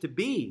message to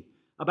be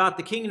about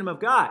the kingdom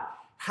of God?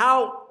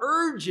 How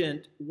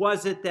urgent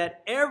was it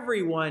that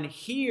everyone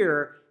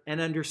hear and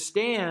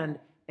understand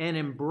and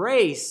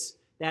embrace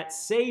that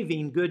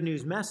saving good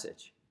news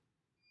message?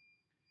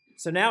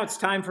 So now it's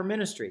time for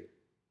ministry.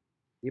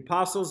 The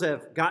apostles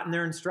have gotten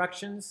their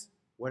instructions.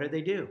 What did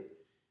they do?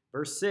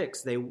 Verse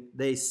 6,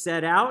 they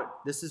set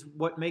out. This is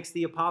what makes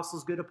the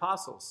apostles good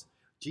apostles.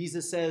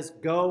 Jesus says,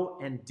 go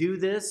and do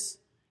this.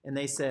 And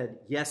they said,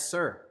 yes,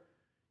 sir.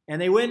 And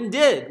they went and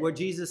did what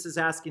Jesus is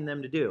asking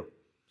them to do.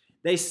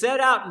 They set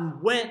out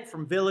and went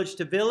from village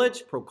to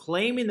village,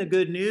 proclaiming the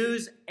good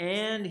news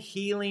and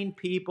healing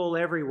people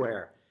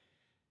everywhere.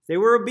 They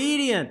were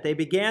obedient. They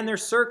began their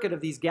circuit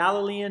of these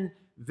Galilean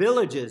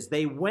villages.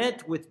 They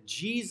went with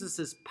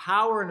Jesus'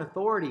 power and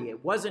authority.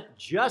 It wasn't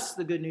just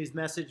the good news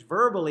message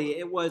verbally.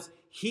 It was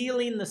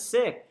healing the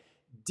sick,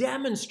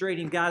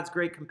 demonstrating God's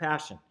great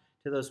compassion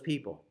to those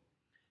people.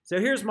 So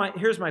here's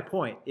my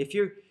point. If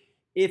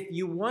if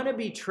you want to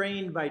be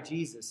trained by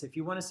Jesus, if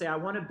you want to say, I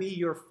want to be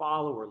your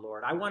follower,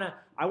 Lord, I want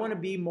to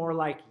be more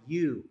like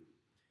you,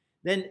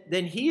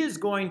 then he's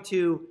going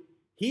to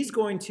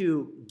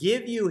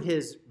give you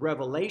his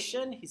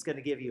revelation. He's going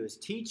to give you his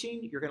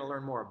teaching. You're going to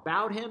learn more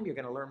about him. You're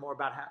going to learn more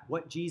about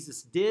what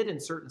Jesus did in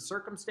certain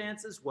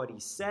circumstances, what he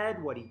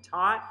said, what he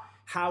taught,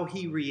 how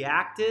he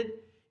reacted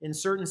in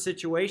certain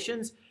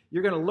situations.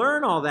 You're going to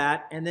learn all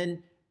that, and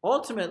then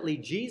ultimately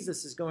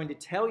Jesus is going to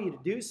tell you to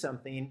do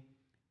something,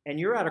 and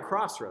you're at a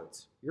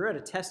crossroads. You're at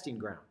a testing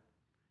ground.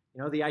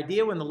 You know, the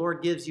idea when the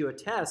Lord gives you a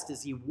test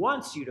is he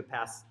wants you to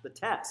pass the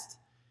test.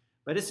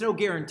 But it's no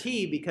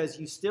guarantee, because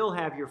you still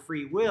have your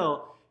free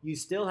will. You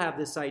still have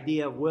this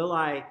idea of, will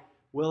I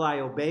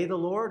obey the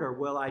Lord, or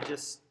will I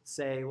just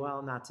say,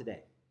 well, not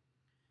today?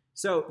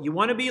 So you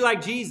want to be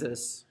like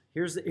Jesus.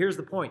 Here's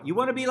the point. You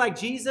want to be like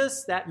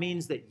Jesus. That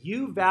means that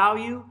you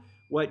value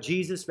what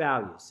Jesus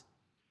values.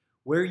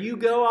 Where you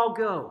go, I'll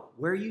go.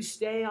 Where you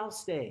stay, I'll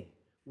stay.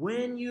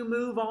 When you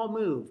move, I'll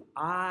move.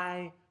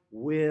 I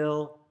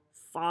will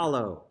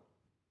follow.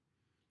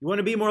 You want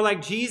to be more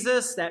like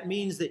Jesus? That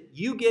means that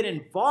you get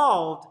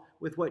involved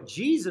with what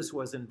Jesus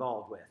was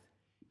involved with.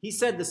 He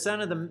said the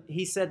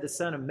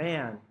Son of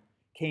Man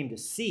came to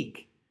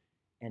seek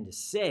and to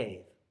save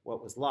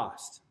what was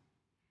lost.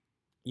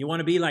 You want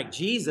to be like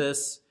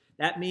Jesus?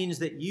 That means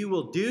that you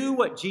will do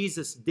what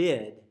Jesus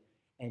did,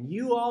 and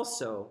you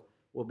also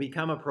will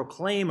become a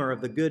proclaimer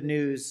of the good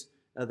news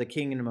of the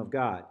kingdom of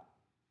God.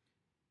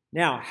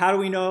 Now, how do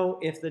we know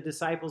if the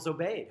disciples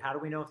obeyed? How do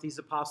we know if these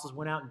apostles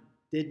went out and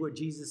did what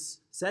Jesus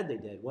said they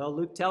did? Well,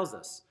 Luke tells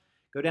us.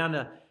 Go down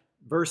to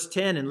verse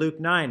 10 in Luke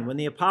 9. When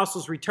the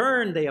apostles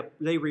returned,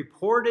 they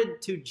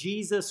reported to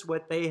Jesus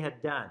what they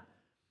had done.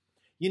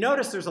 You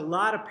notice there's a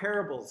lot of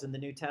parables in the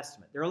New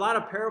Testament. There are a lot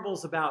of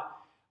parables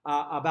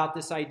about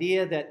this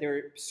idea that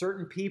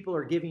certain people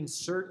are giving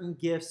certain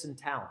gifts and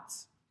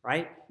talents,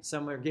 right?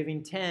 Some are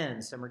giving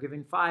 10, some are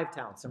giving 5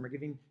 talents, some are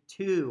giving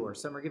 2, or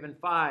some are giving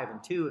 5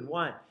 and 2 and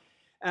 1.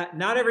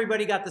 Not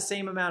everybody got the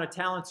same amount of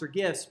talents or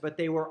gifts, but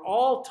they were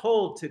all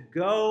told to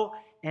go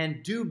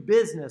and do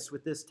business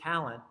with this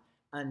talent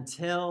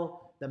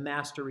until the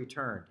master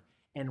returned.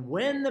 And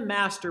when the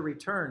master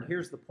returned,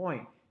 here's the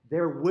point,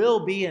 there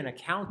will be an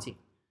accounting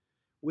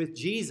with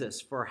Jesus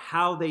for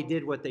how they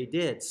did what they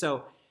did.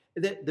 So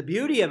the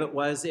beauty of it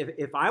was,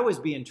 if I was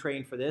being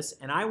trained for this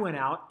and I went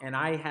out and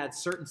I had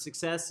certain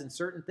success in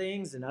certain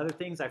things and other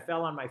things I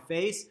fell on my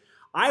face,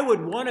 I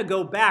would want to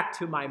go back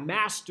to my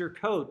master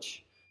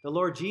coach, the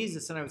Lord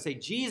Jesus, and I would say,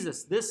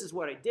 Jesus, this is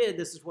what I did.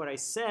 This is what I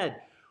said.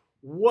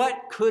 What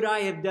could I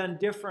have done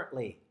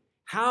differently?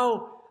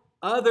 How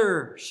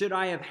other should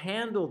I have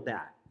handled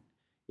that?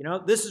 You know,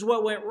 this is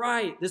what went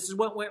right. This is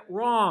what went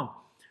wrong.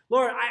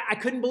 Lord, I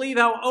couldn't believe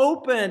how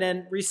open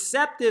and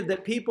receptive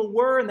that people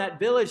were in that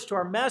village to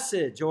our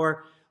message.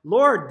 Or,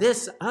 Lord,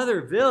 this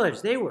other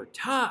village, they were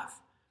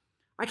tough.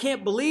 I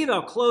can't believe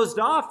how closed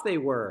off they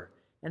were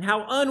and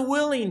how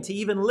unwilling to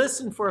even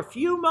listen for a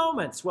few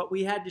moments what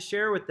we had to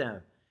share with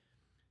them.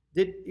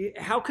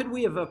 How could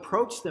we have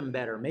approached them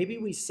better? Maybe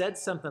we said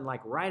something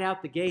like right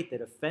out the gate that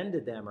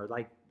offended them, or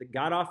like that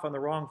got off on the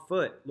wrong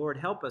foot. Lord,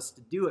 help us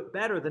to do it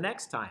better the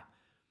next time.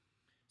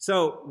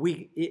 So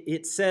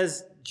it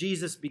says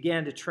Jesus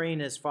began to train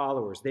his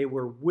followers. They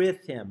were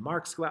with him.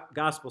 Mark's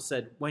gospel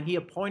said when he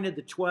appointed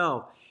the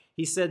 12,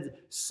 he said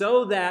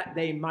so that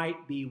they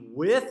might be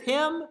with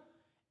him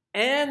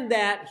and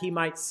that he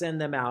might send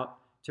them out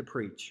to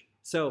preach.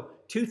 So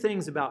 2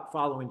 things about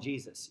following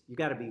Jesus. You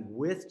got to be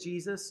with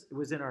Jesus. It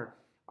was in our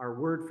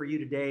word for you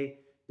today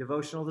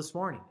devotional this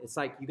morning. It's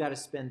like you got to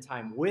spend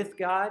time with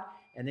God,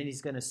 and then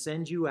he's going to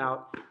send you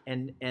out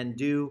and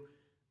do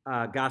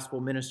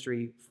gospel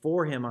ministry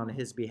for him on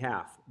his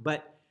behalf.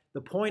 But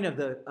the point of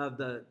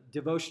the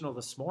devotional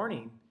this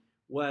morning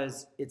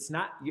was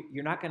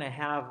you're not going to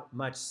have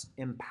much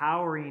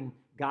empowering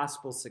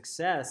gospel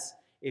success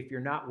if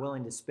you're not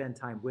willing to spend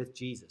time with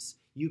Jesus.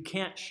 You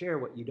can't share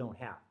what you don't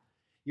have.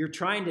 You're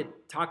trying to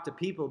talk to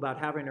people about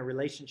having a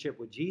relationship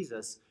with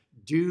Jesus.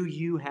 Do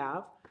you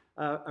have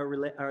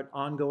an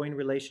ongoing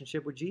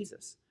relationship with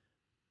Jesus?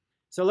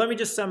 So let me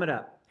just sum it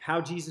up,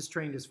 how Jesus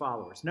trained his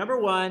followers. Number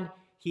 1,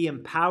 he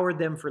empowered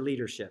them for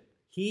leadership.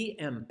 He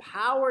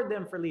empowered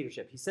them for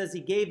leadership. He says he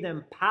gave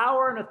them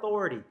power and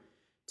authority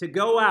to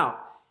go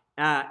out,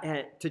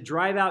 to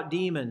drive out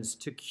demons,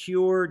 to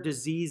cure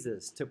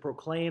diseases, to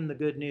proclaim the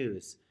good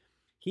news.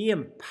 He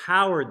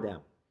empowered them.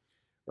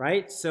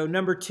 Right? So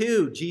number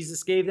 2,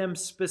 Jesus gave them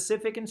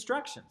specific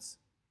instructions.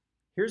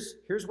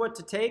 Here's what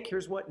to take,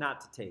 here's what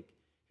not to take.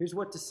 Here's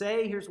what to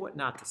say, here's what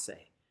not to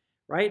say.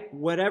 Right?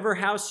 Whatever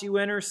house you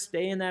enter,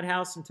 stay in that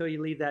house until you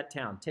leave that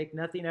town. Take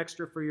nothing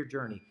extra for your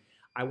journey.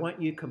 I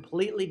want you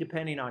completely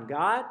depending on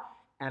God,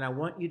 and I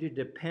want you to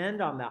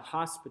depend on the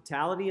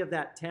hospitality of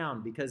that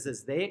town, because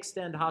as they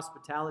extend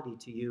hospitality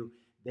to you,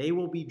 they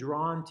will be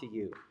drawn to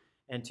you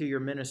and to your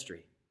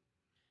ministry.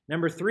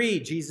 Number 3,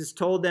 Jesus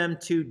told them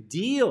to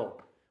deal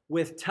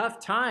with tough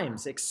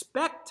times,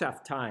 expect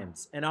tough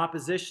times and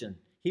opposition.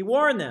 He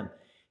warned them.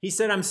 He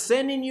said, I'm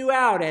sending you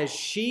out as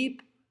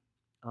sheep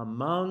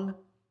among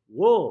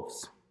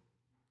wolves.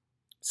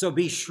 So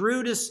be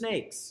shrewd as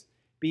snakes,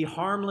 be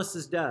harmless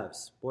as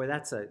doves. Boy,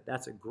 that's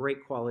a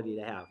great quality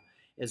to have.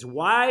 As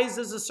wise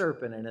as a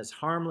serpent and as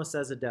harmless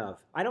as a dove.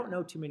 I don't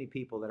know too many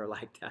people that are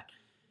like that.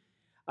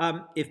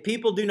 If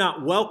people do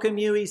not welcome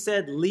you, he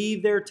said,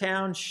 leave their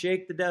town,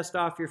 shake the dust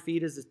off your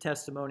feet as a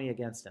testimony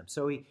against them.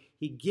 So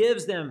he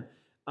gives them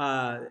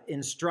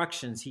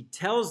instructions. He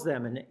tells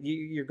them, and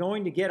you're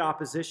going to get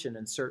opposition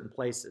in certain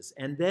places.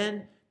 And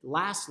then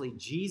lastly,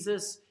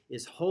 Jesus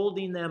is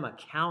holding them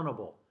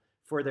accountable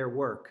for their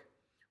work.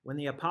 When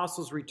the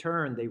apostles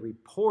returned, they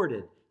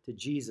reported to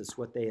Jesus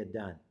what they had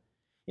done.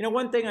 You know,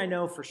 one thing I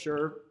know for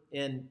sure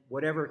in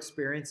whatever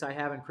experience I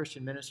have in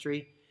Christian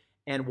ministry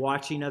and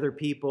watching other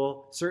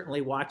people,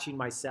 certainly watching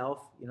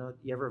myself, you know,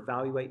 you ever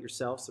evaluate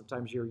yourself?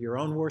 Sometimes you're your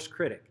own worst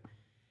critic.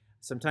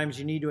 Sometimes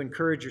you need to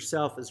encourage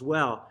yourself as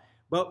well.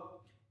 But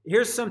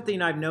here's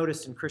something I've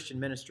noticed in Christian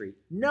ministry.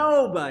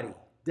 Nobody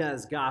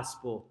does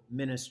gospel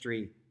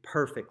ministry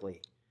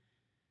perfectly.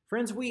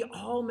 Friends, we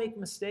all make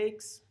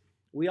mistakes.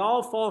 We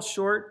all fall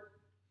short.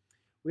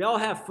 We all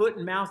have foot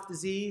and mouth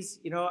disease.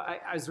 You know, I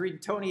was reading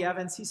Tony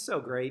Evans. He's so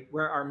great.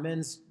 We're our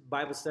men's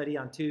Bible study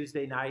on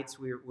Tuesday nights.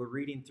 We're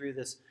reading through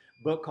this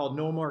book called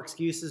No More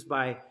Excuses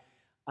by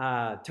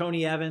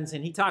Tony Evans.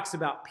 And he talks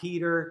about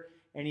Peter.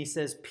 And he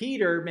says,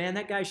 Peter, man,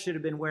 that guy should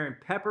have been wearing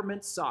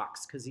peppermint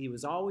socks because he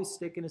was always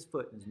sticking his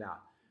foot in his mouth.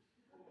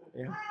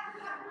 You know?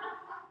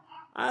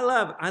 I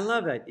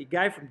love that. A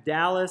guy from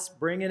Dallas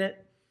bringing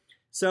it.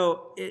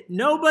 So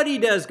nobody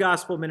does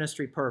gospel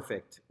ministry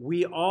perfect.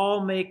 We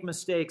all make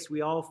mistakes. We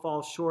all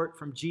fall short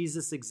from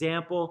Jesus'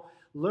 example.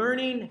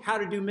 Learning how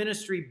to do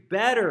ministry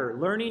better,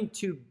 learning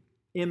to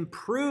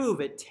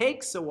improve, it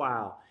takes a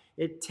while.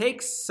 It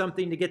takes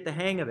something to get the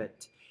hang of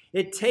it.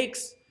 It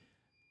takes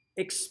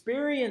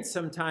experience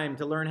some time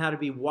to learn how to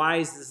be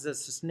wise as a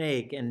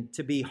snake and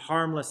to be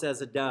harmless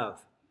as a dove.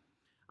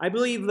 I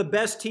believe the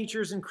best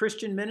teachers in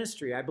Christian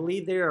ministry, I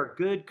believe they are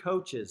good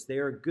coaches. They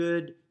are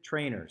good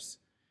trainers.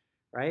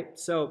 Right?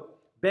 So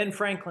Ben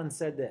Franklin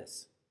said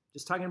this,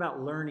 just talking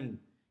about learning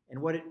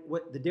and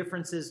what the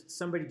difference is,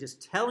 somebody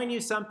just telling you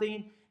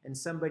something and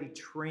somebody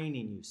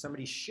training you,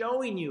 somebody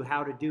showing you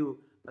how to do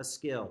a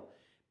skill.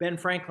 Ben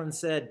Franklin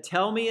said,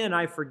 tell me and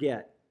I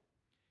forget.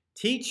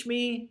 Teach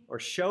me or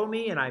show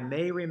me and I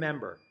may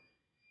remember.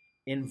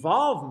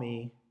 Involve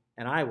me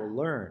and I will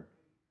learn.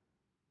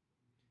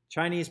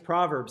 Chinese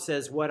proverb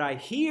says, what I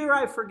hear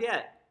I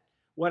forget.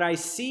 What I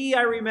see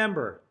I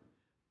remember.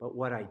 But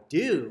what I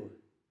do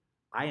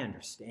I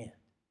understand.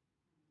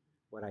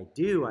 What I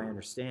do, I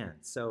understand.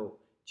 So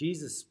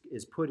Jesus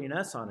is putting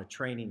us on a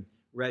training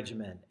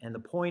regimen. And the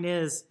point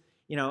is,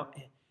 you know,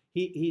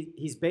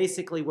 he's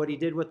basically what he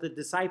did with the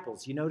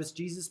disciples. You notice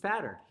Jesus'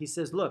 pattern. He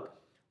says, look,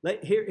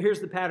 here's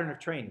the pattern of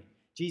training.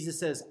 Jesus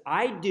says,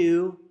 I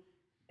do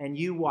and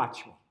you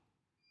watch me.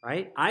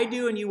 Right? I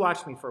do and you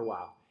watch me for a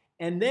while.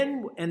 And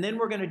then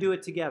we're going to do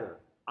it together.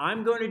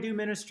 I'm going to do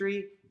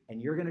ministry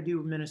and you're going to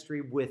do ministry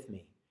with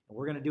me. And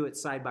we're going to do it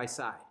side by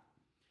side.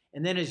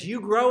 And then as you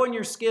grow in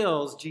your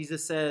skills,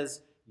 Jesus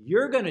says,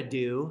 you're going to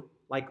do,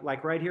 like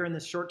right here in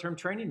this short-term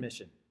training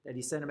mission that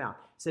he sent him out.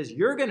 He says,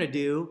 you're going to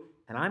do,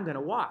 and I'm going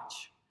to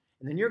watch.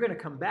 And then you're going to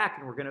come back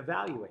and we're going to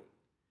evaluate.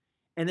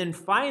 And then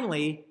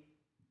finally,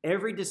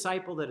 every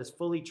disciple that is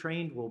fully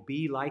trained will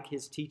be like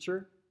his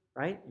teacher,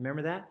 right?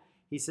 Remember that?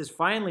 He says,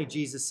 finally,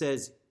 Jesus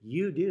says,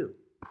 you do.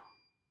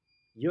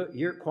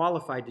 You're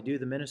qualified to do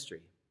the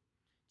ministry.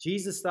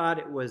 Jesus thought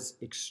it was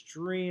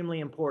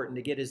extremely important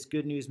to get his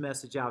good news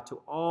message out to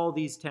all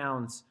these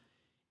towns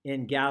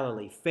in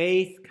Galilee.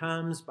 Faith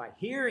comes by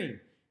hearing,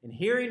 and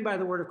hearing by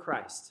the word of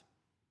Christ.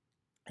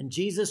 And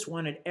Jesus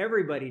wanted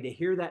everybody to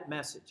hear that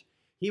message.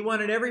 He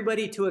wanted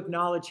everybody to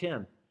acknowledge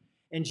him.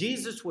 And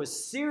Jesus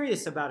was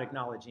serious about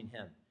acknowledging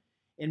him.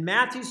 In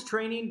Matthew's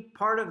training,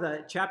 part of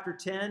the chapter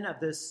 10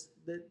 of this,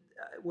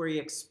 where he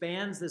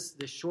expands this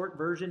short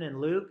version in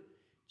Luke,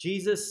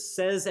 Jesus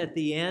says at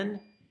the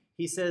end,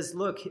 he says,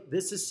 look,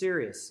 this is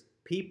serious.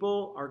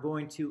 People are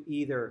going to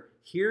either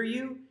hear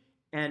you,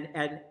 and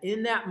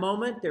in that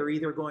moment, they're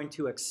either going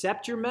to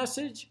accept your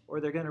message or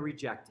they're going to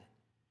reject it.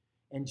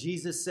 And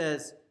Jesus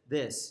says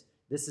this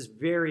is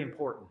very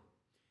important.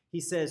 He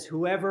says,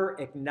 whoever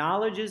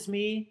acknowledges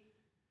me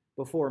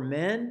before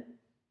men,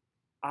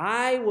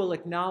 I will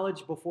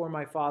acknowledge before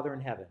my Father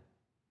in heaven.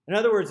 In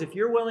other words, if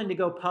you're willing to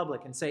go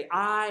public and say,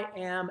 I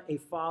am a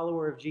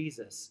follower of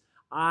Jesus,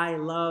 I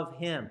love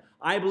him.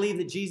 I believe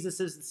that Jesus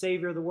is the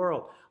Savior of the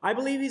world. I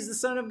believe he's the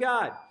Son of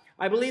God.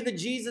 I believe that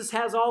Jesus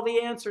has all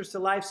the answers to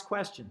life's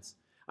questions.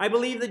 I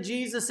believe that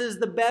Jesus is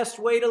the best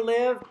way to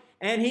live,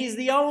 and he's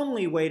the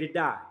only way to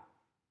die.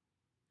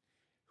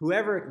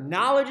 Whoever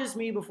acknowledges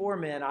me before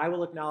men, I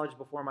will acknowledge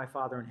before my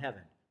Father in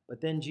heaven. But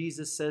then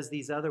Jesus says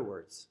these other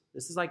words.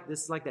 This is like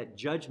that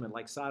judgment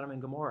like Sodom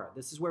and Gomorrah.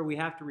 This is where we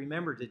have to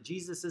remember that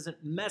Jesus isn't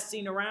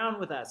messing around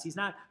with us. He's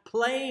not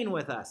playing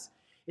with us.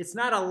 It's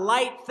not a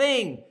light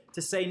thing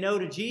to say no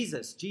to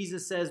Jesus.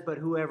 Jesus says, but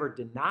whoever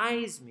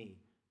denies me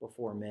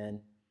before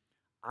men,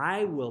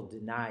 I will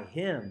deny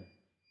him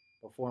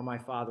before my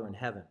Father in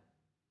heaven.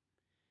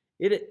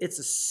 It's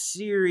a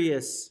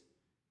serious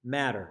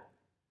matter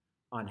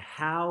on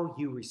how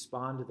you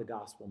respond to the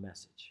gospel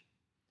message.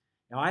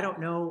 Now, I don't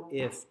know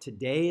if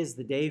today is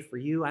the day for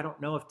you. I don't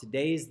know if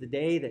today is the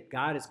day that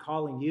God is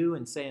calling you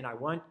and saying, I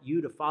want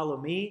you to follow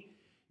me.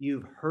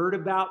 You've heard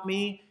about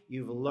me.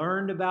 You've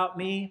learned about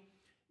me.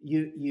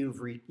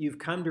 You've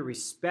come to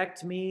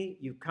respect me.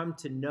 You've come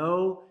to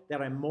know that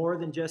I'm more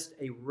than just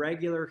a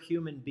regular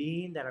human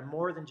being, that I'm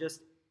more than just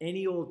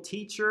any old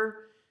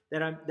teacher,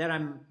 that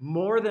I'm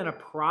more than a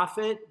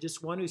prophet,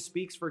 just one who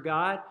speaks for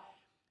God,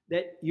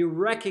 that you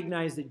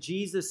recognize that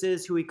Jesus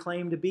is who he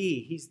claimed to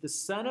be. He's the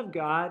Son of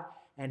God,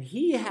 and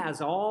he has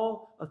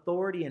all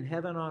authority in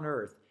heaven and on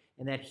earth,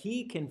 and that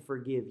he can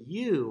forgive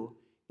you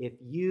if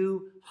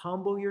you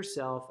humble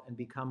yourself and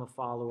become a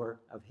follower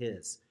of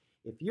his.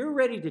 If you're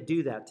ready to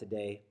do that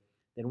today,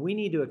 then we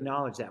need to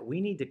acknowledge that. We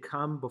need to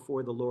come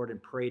before the Lord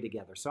and pray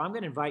together. So I'm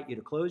going to invite you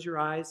to close your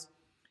eyes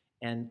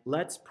and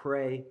let's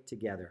pray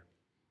together.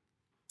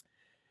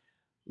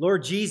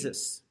 Lord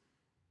Jesus,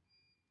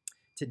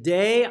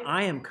 today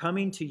I am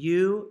coming to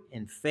you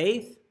in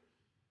faith,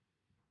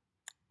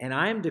 and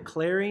I am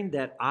declaring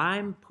that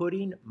I'm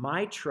putting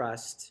my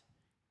trust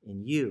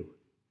in you.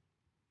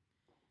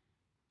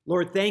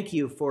 Lord, thank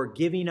you for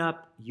giving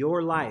up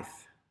your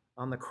life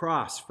on the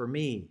cross for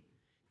me.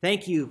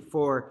 Thank you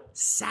for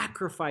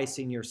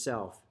sacrificing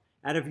yourself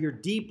out of your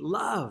deep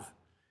love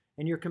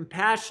and your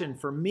compassion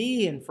for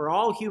me and for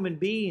all human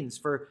beings,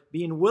 for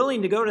being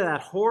willing to go to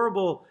that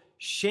horrible,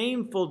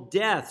 shameful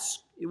death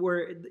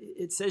where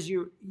it says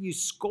you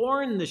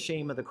scorn the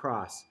shame of the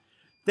cross.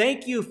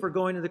 Thank you for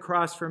going to the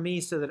cross for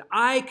me so that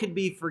I could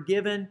be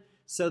forgiven,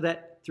 so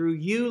that through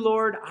you,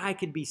 Lord, I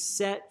could be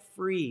set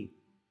free.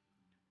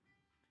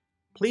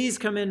 Please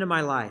come into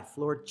my life.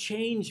 Lord,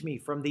 change me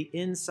from the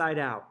inside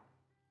out.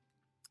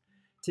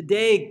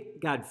 Today,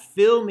 God,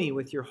 fill me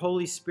with your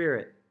Holy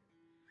Spirit.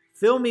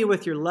 Fill me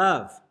with your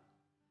love.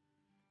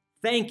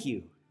 Thank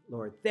you,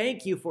 Lord.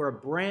 Thank you for a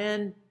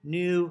brand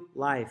new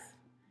life.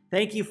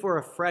 Thank you for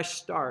a fresh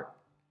start.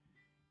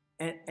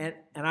 And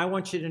I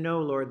want you to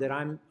know, Lord, that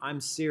I'm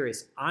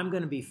serious. I'm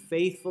going to be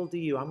faithful to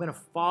you. I'm going to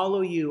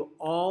follow you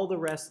all the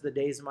rest of the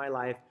days of my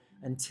life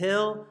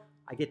until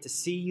I get to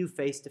see you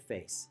face to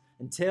face,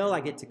 until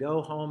I get to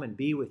go home and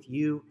be with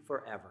you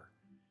forever.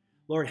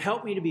 Lord,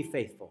 help me to be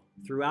faithful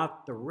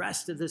throughout the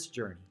rest of this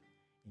journey.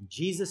 In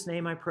Jesus'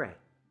 name I pray.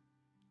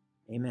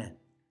 Amen.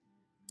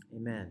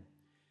 Amen.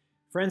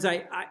 Friends,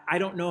 I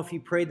don't know if you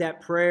prayed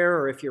that prayer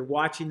or if you're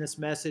watching this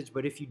message,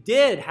 but if you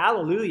did,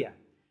 hallelujah.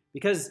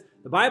 Because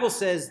the Bible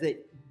says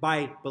that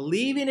by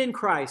believing in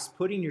Christ,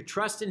 putting your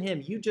trust in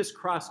him, you just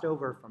crossed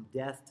over from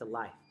death to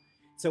life.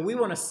 So we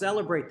want to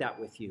celebrate that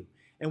with you.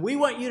 And we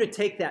want you to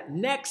take that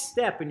next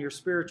step in your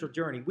spiritual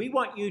journey. We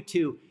want you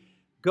to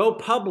go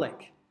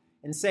public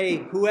and say,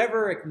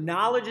 whoever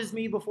acknowledges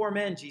me before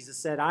men, Jesus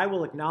said, I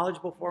will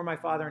acknowledge before my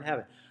Father in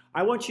heaven.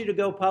 I want you to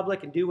go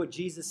public and do what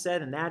Jesus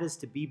said, and that is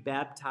to be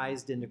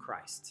baptized into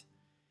Christ.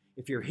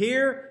 If you're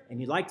here and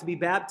you'd like to be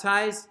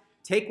baptized,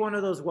 take one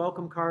of those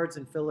welcome cards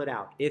and fill it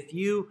out. If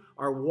you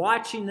are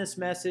watching this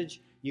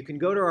message, you can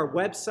go to our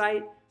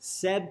website,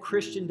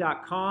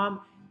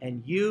 sebchristian.com,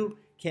 and you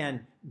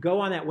can go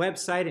on that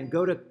website and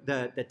go to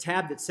the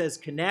tab that says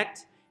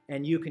Connect,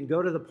 and you can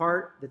go to the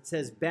part that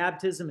says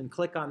Baptism and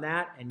click on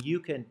that, and you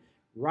can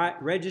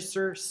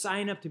register,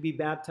 sign up to be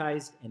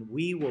baptized, and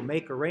we will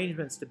make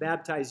arrangements to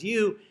baptize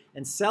you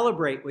and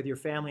celebrate with your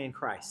family in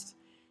Christ.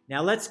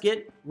 Now let's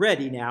get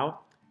ready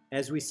now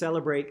as we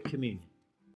celebrate communion.